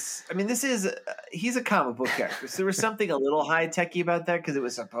that was. I mean, he's a comic book character, so there was something a little high techy about that because it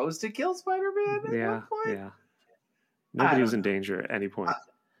was supposed to kill Spider-Man at one point. Yeah. Nobody was in danger at any point.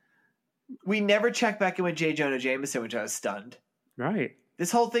 We never checked back in with J. Jonah Jameson, which I was stunned. Right. This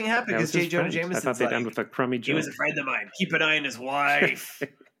whole thing happened because J. Jonah Jameson. I thought they'd end with a crummy joke. He was a friend of mine. Keep an eye on his wife.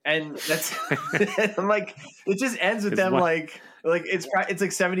 And that's. I'm like, it just ends with them like it's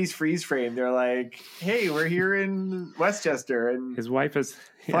like 70s freeze frame. They're like, hey, we're here in Westchester, and his wife is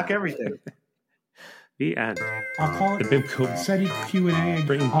fuck everything. The end. I'll call it the BIMCO SETI Q&A.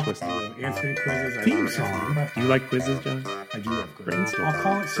 Brain twist. Answering quizzes. Theme song. Do you like quizzes, John? I do love quizzes. Brainstorm. I'll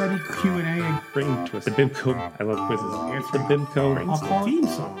call it SETI Q&A. Brain twist. The BIMCO. I love quizzes. The BIMCO. I'll call theme it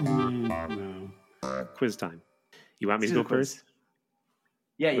song. No. Quiz time. You want me to go first?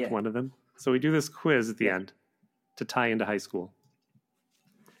 Yeah, With one of them. So we do this quiz at the end to tie into high school.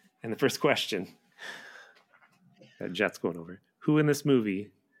 And the first question that Jet's going over. Who in this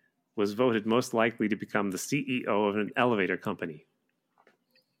movie was voted most likely to become the CEO of an elevator company?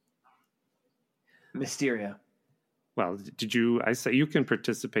 Mysterio. Well, I say you can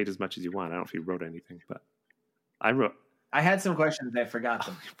participate as much as you want. I don't know if you wrote anything, but I wrote. I had some questions and I forgot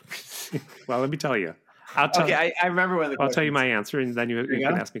them. Well, let me tell you. I remember one of the I'll tell you my answer, and then you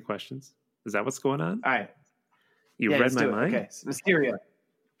can ask me questions. Is that what's going on? All right. You read my mind? Okay. So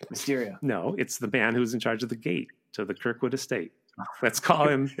Mysterio. No, it's the man who's in charge of the gate to the Kirkwood estate. Let's call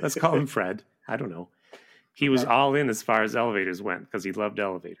him Fred. I don't know. He was all in as far as elevators went because he loved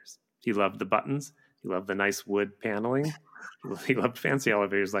elevators. He loved the buttons. He loved the nice wood paneling. He loved fancy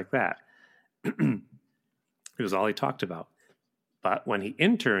elevators like that. It was all he talked about. But when he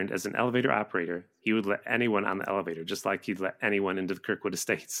interned as an elevator operator, he would let anyone on the elevator, just like he'd let anyone into the Kirkwood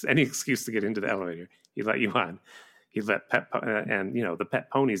estates. Any excuse to get into the elevator, he'd let you on. He'd let the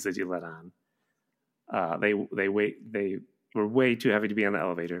pet ponies that you let on. They were way too heavy to be on the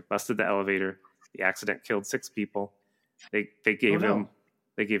elevator. Busted the elevator. The accident killed 6 people. They gave him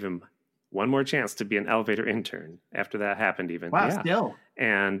one more chance to be an elevator intern after that happened even. Wow, Yeah. still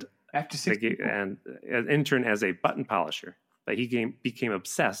And after they 6 and an intern as a button polisher. But he became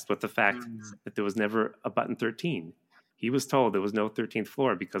obsessed with the fact that there was never a button 13. He was told there was no 13th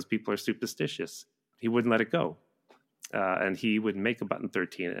floor because people are superstitious. He wouldn't let it go. And he would make a button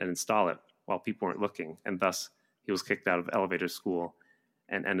 13 and install it while people weren't looking. And thus, he was kicked out of elevator school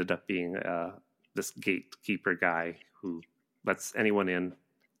and ended up being this gatekeeper guy who lets anyone in.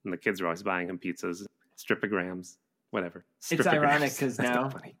 And the kids are always buying him pizzas, stripograms, whatever. It's ironic because now,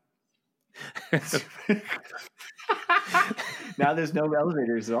 funny. now there's no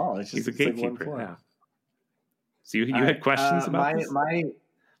elevators at all. It's just He's a it's like one gatekeeper. floor. Yeah. So you had questions about this?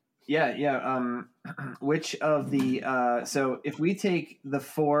 Which of the so if we take the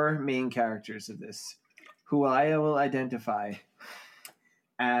 4 main characters of this, who I will identify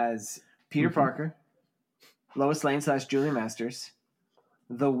as Peter Parker, Lois Lane / Julie Masters,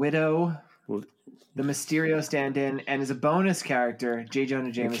 the Widow, the Mysterio stand-in, and as a bonus character, J.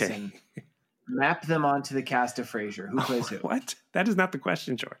 Jonah Jameson. Okay. Map them onto the cast of Frasier. Who plays who? What? That is not the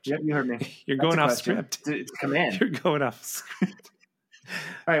question, George. Yep, you heard me. You're That's going a off question. script. It's a command. You're going off script.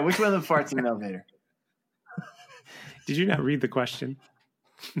 All right, which one of them farts in an elevator? Did you not read the question?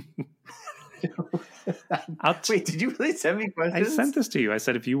 Wait, did you really send me I questions? sent this to you. I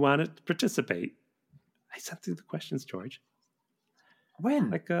said if you want to participate, I sent you the questions, George.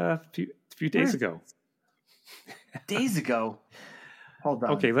 When? Like a few days Where? ago. Days ago. Hold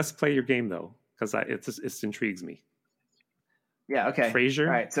on. Okay, let's play your game though, because it intrigues me. Yeah. Okay. Frasier.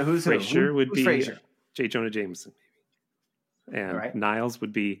 All right. So who's who? Frasier would Who's be Frasier? J. Jonah Jameson, maybe, and All right. Niles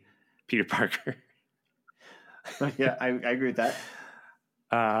would be Peter Parker. Yeah, I agree with that.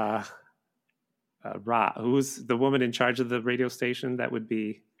 Ra, who's the woman in charge of the radio station? That would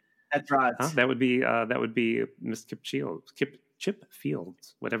be. That's Rod. Huh? That would be Miss Chip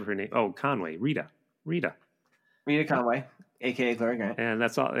Fields, whatever her name. Oh, Conway, Rita, Rita Conway, aka Clark Grant. and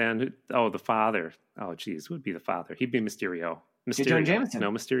that's all. And the father. Oh, geez, who would be the father? He'd be Mysterio. J. Jonah Jameson.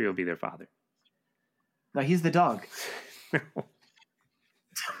 No, Mysterio would be their father. No, he's the dog.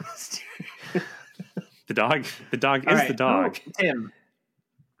 The dog All is right. the dog. Oh, Tim.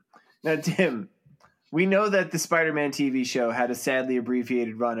 Now, Tim, we know that the Spider-Man TV show had a sadly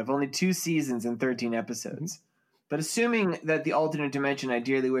abbreviated run of only 2 seasons and 13 episodes. But assuming that the alternate dimension I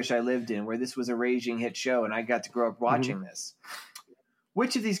dearly wish I lived in, where this was a raging hit show and I got to grow up watching this,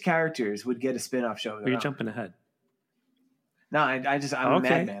 which of these characters would get a spin-off show? Are you jumping ahead? No, I'm a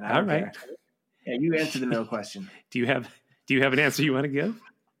madman. I don't care. Yeah, you answer the middle question. Do you have an answer you want to give?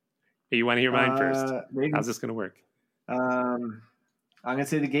 Or you want to hear mine first? Maybe. How's this going to work? I'm gonna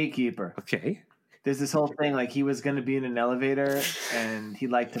say the gatekeeper. Okay. There's this whole thing like he was gonna be in an elevator and he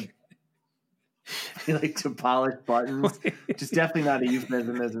liked to polish buttons, which is definitely not a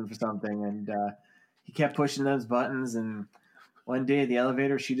euphemism for something. And he kept pushing those buttons. And one day the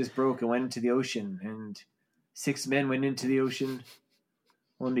elevator she just broke and went into the ocean. And 6 men went into the ocean.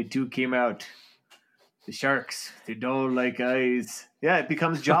 Only 2 came out. The sharks. They don't like eyes. Yeah, it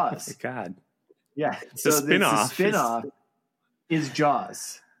becomes Jaws. Oh my God. Yeah. The spin-off. The spin-off is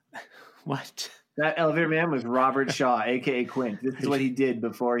Jaws. What? That elevator man was Robert Shaw, a.k.a. Quint. This is what he did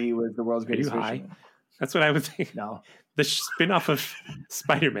before he was the world's Are you greatest high? fisherman. That's what I would think. No. The spin-off of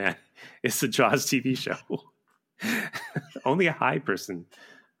Spider-Man is the Jaws TV show. Only a high person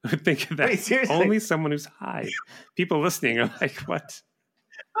would think of that. Wait, seriously? Only someone who's high. People listening are like, what?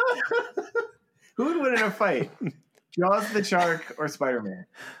 Who would win in a fight? Jaws the shark or Spider-Man?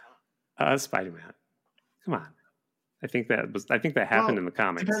 Spider-Man. Come on. I think that happened in the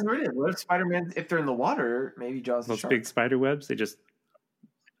comics. Depends where it is. What if Spider-Man, if they're in the water, maybe Jaws the Those shark? big spider webs, they just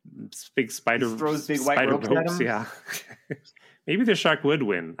big spider Just throws big white spider ropes at 'em? Yeah. Maybe the shark would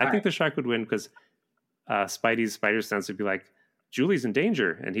win. I All think the shark would win because Spidey's spider sense would be like, Julie's in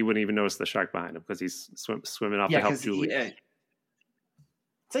danger, and he wouldn't even notice the shark behind him because he's swimming off to help 'cause Julie. it's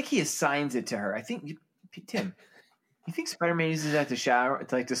like he assigns it to her. I think, Tim, you think Spider-Man uses that to shower,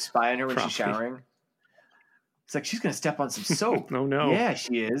 to spy on her when she's Probably. showering? It's like she's going to step on some soap. No. Yeah,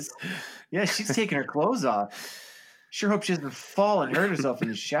 she is. Yeah, she's taking her clothes off. Sure hope she doesn't fall and hurt herself in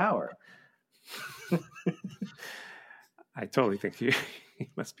the shower. I totally think he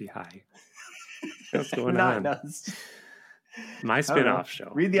must be high. What's going on? No, My spin-off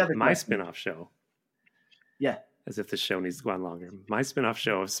show. Read the other My question. spin-off show. Yeah. As if the show needs to go on longer. My spin-off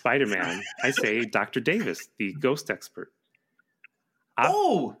show of Spider-Man, I say Dr. Davis, the ghost expert.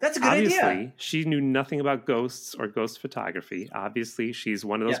 Oh, that's a good idea. Obviously, she knew nothing about ghosts or ghost photography. Obviously, she's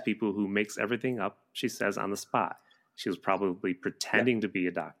one of those people who makes everything up, she says, on the spot. She was probably pretending to be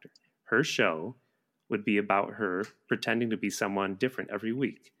a doctor. Her show would be about her pretending to be someone different every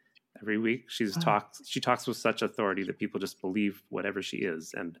week. Every week she talks with such authority that people just believe whatever she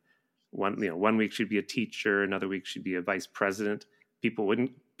is. And one week she'd be a teacher, another week she'd be a vice president. People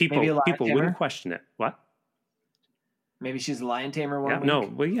wouldn't question it. What? Maybe she's a lion tamer one week? No,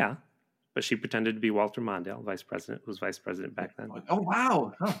 well, yeah. But she pretended to be Walter Mondale, vice president, who was vice president back then. Oh,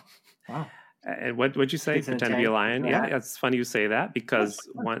 wow. Oh, wow. And what'd you say? Pretend to be a lion? Yeah, it's funny you say that because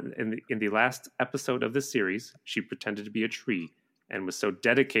in the last episode of the series, she pretended to be a tree and was so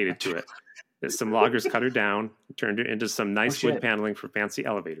dedicated to it that some loggers cut her down and turned her into some nice wood paneling for fancy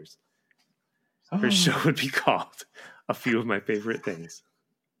elevators. Her show would be called A Few of My Favorite Things.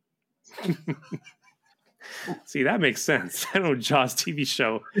 See, that makes sense. I don't know, Jaws TV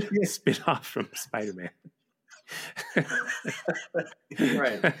show spin-off from Spider-Man.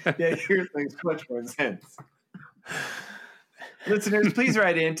 Right. Yeah, yours makes much more sense. Listeners, please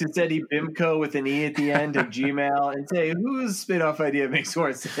write in to SETIBIMCO with an E at the end of Gmail and say whose spin-off idea makes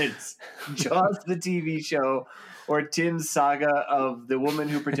more sense. Jaws the TV show or Tim's saga of the woman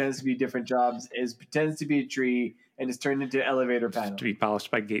who pretends to be different jobs, pretends to be a tree, and is turned into elevator panel. To be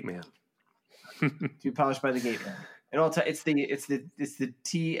polished by Gate Man. To be polished by the Gate Man. It's the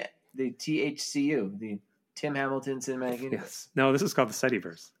THCU, the Tim Hamilton Cinematic Universe. Yes. No, this is called the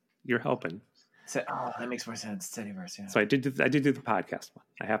SETIverse. You're helping. That makes more sense. SETIverse, yeah. So I did do the podcast one.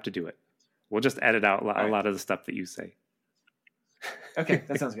 I have to do it. We'll just edit out a lot of the stuff that you say. Okay,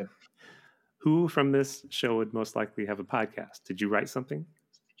 that sounds good. Who from this show would most likely have a podcast? Did you write something?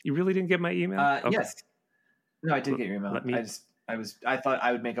 You really didn't get my email? Okay. Yes. No, I did get your email. I thought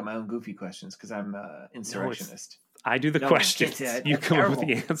I would make up my own goofy questions because I'm an insurrectionist. I do the questions. You come up with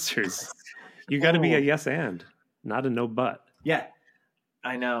the answers. You got to be a yes and, not a no but. Yeah,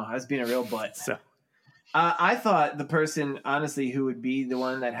 I know. I was being a real butt. So, I thought the person, honestly, who would be the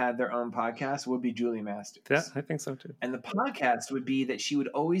one that had their own podcast would be Julie Masters. Yeah, I think so too. And the podcast would be that she would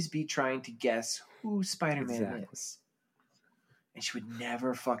always be trying to guess who Spider-Man is. And she would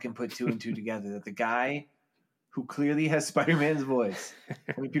never fucking put two and two together. That the guy who clearly has Spider-Man's voice,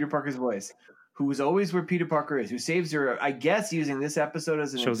 Peter Parker's voice, who is always where Peter Parker is, who saves her, I guess, using this episode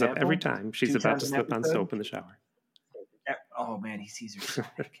as an example. Shows up every time she's about to slip on soap in the shower. Oh man, he sees her.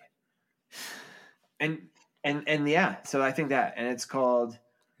 and yeah, so I think that, and it's called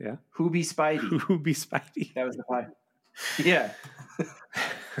Who Be Spidey. Who Be Spidey? That was the plot. Yeah.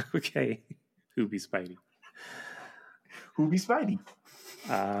 Okay. Who Be Spidey? Who Be Spidey?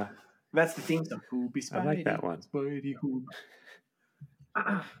 That's the theme song. Who Be Spidey? I like that one. Spidey,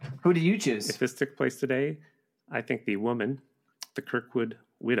 who did you choose? If this took place today, I think the woman, the Kirkwood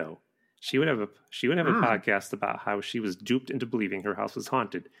widow, she would have a podcast about how she was duped into believing her house was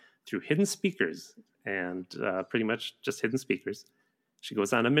haunted through hidden speakers and pretty much just hidden speakers. She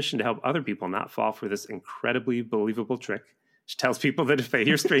goes on a mission to help other people not fall for this incredibly believable trick. She tells people that if they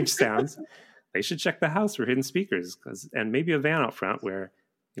hear strange sounds, they should check the house for hidden speakers, and maybe a van out front where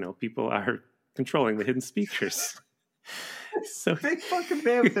people are controlling the hidden speakers. So big fucking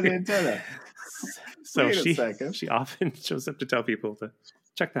van with an antenna. So she often shows up to tell people to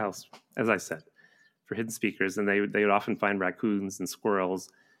check the house, as I said, for hidden speakers, and they would often find raccoons and squirrels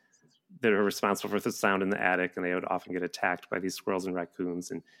that are responsible for the sound in the attic, and they would often get attacked by these squirrels and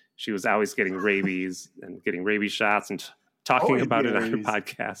raccoons. And she was always getting rabies and getting rabies shots and talking about it on her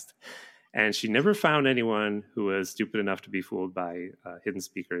podcast. And she never found anyone who was stupid enough to be fooled by hidden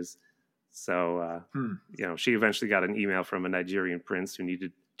speakers. So, she eventually got an email from a Nigerian prince who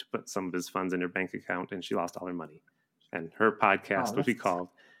needed to put some of his funds in her bank account, and she lost all her money. And her podcast would be called,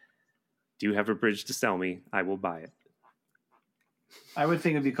 Do You Have a Bridge to Sell Me? I Will Buy It. I would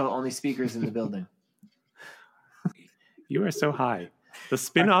think it would be called Only Speakers in the Building. You are so high. The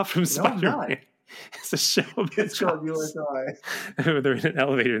spin-off from Spider-Man. It's a show about it's called You Are So High. They're in an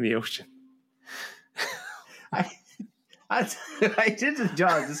elevator in the ocean. I did the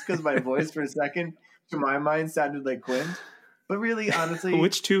Jaws just because my voice for a second, to my mind, sounded like Quint. But really, honestly,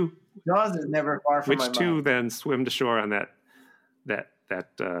 which two? Jaws is never far from my mind. Which two then swim to shore on that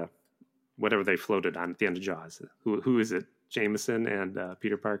whatever they floated on at the end of Jaws? Who is it? Jameson and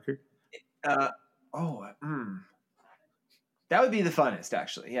Peter Parker? That would be the funnest,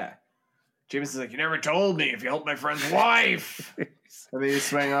 actually. Yeah. Jameson's like, you never told me if you helped my friend's wife. And they just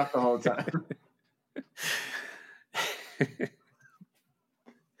swang off the whole time.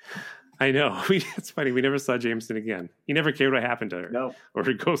 I know. It's funny. We never saw Jameson again. He never cared what happened to her. No. Or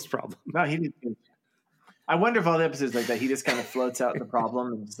her ghost problem. No, he didn't. I wonder if all the episodes like that, he just kind of floats out the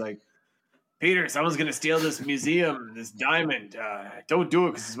problem and it's like, Peter, someone's going to steal this museum, this diamond. Don't do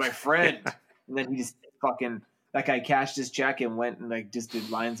it because it's my friend. And then he just fucking, that guy cashed his check and went and like just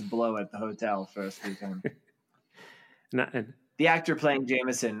did lines below at the hotel for the rest of the time. The actor playing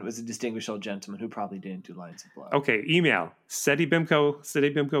Jameson was a distinguished old gentleman who probably didn't do Lines of Blood. Okay, email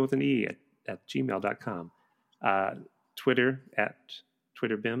SetiBimco with an E at gmail.com. Twitter at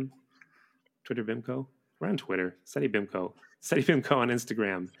TwitterBim. TwitterBimco. We're on Twitter. SetiBimco. SetiBimco on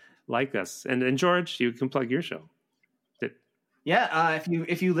Instagram. Like us. And George, you can plug your show. Yeah,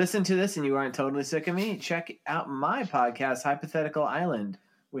 if you listen to this and you aren't totally sick of me, check out my podcast, Hypothetical Island,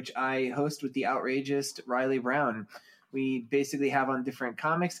 which I host with the outrageous Riley Brown. We basically have on different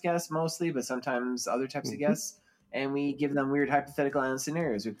comics guests mostly, but sometimes other types of guests, and we give them weird hypothetical island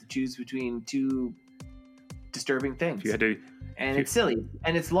scenarios. We have to choose between two disturbing things. It's silly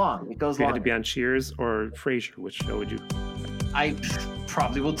and it's long. It goes long. You had to be on Cheers or Frasier. Which show would you? I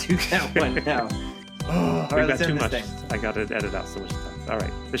probably will do that one now. All right, let's end this thing. I got to edit out so much stuff. All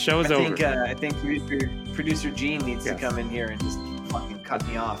right, the show is over. I think producer Gene needs to come in here and just fucking cut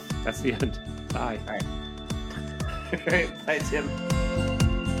me off. That's the end. Bye. All right. All right. Bye, Tim.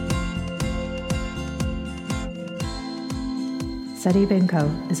 SETI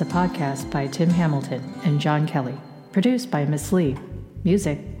BIMCO is a podcast by Tim Hamilton and John Kelly. Produced by Miss Lee.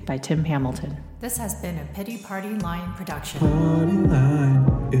 Music by Tim Hamilton. This has been a Pity Party Line production. Party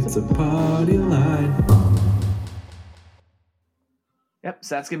line, it's a party line. Yep,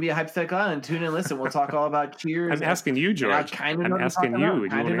 so that's going to be a hypothetical island. Tune in and listen. We'll talk all about Cheers. I'm asking you, George. I'm asking you,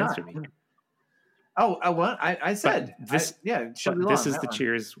 and you won't answer me. Oh, what? I said. This is the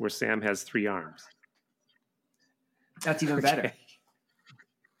Cheers where Sam has 3 arms. That's even better.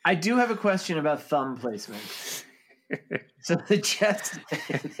 I do have a question about thumb placement. So the chest,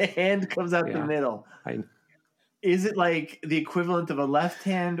 the hand comes out the middle. Is it like the equivalent of a left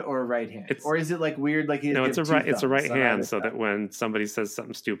hand or a right hand? Or is it like weird? Like it's a right hand, so that when somebody says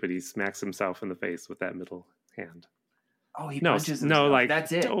something stupid, he smacks himself in the face with that middle hand. Oh, he punches himself. No, like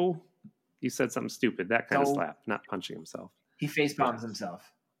that's it. Oh, you said something stupid. That kind of slap, not punching himself. He face palms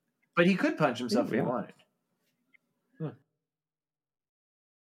himself, but he could punch himself if he wanted.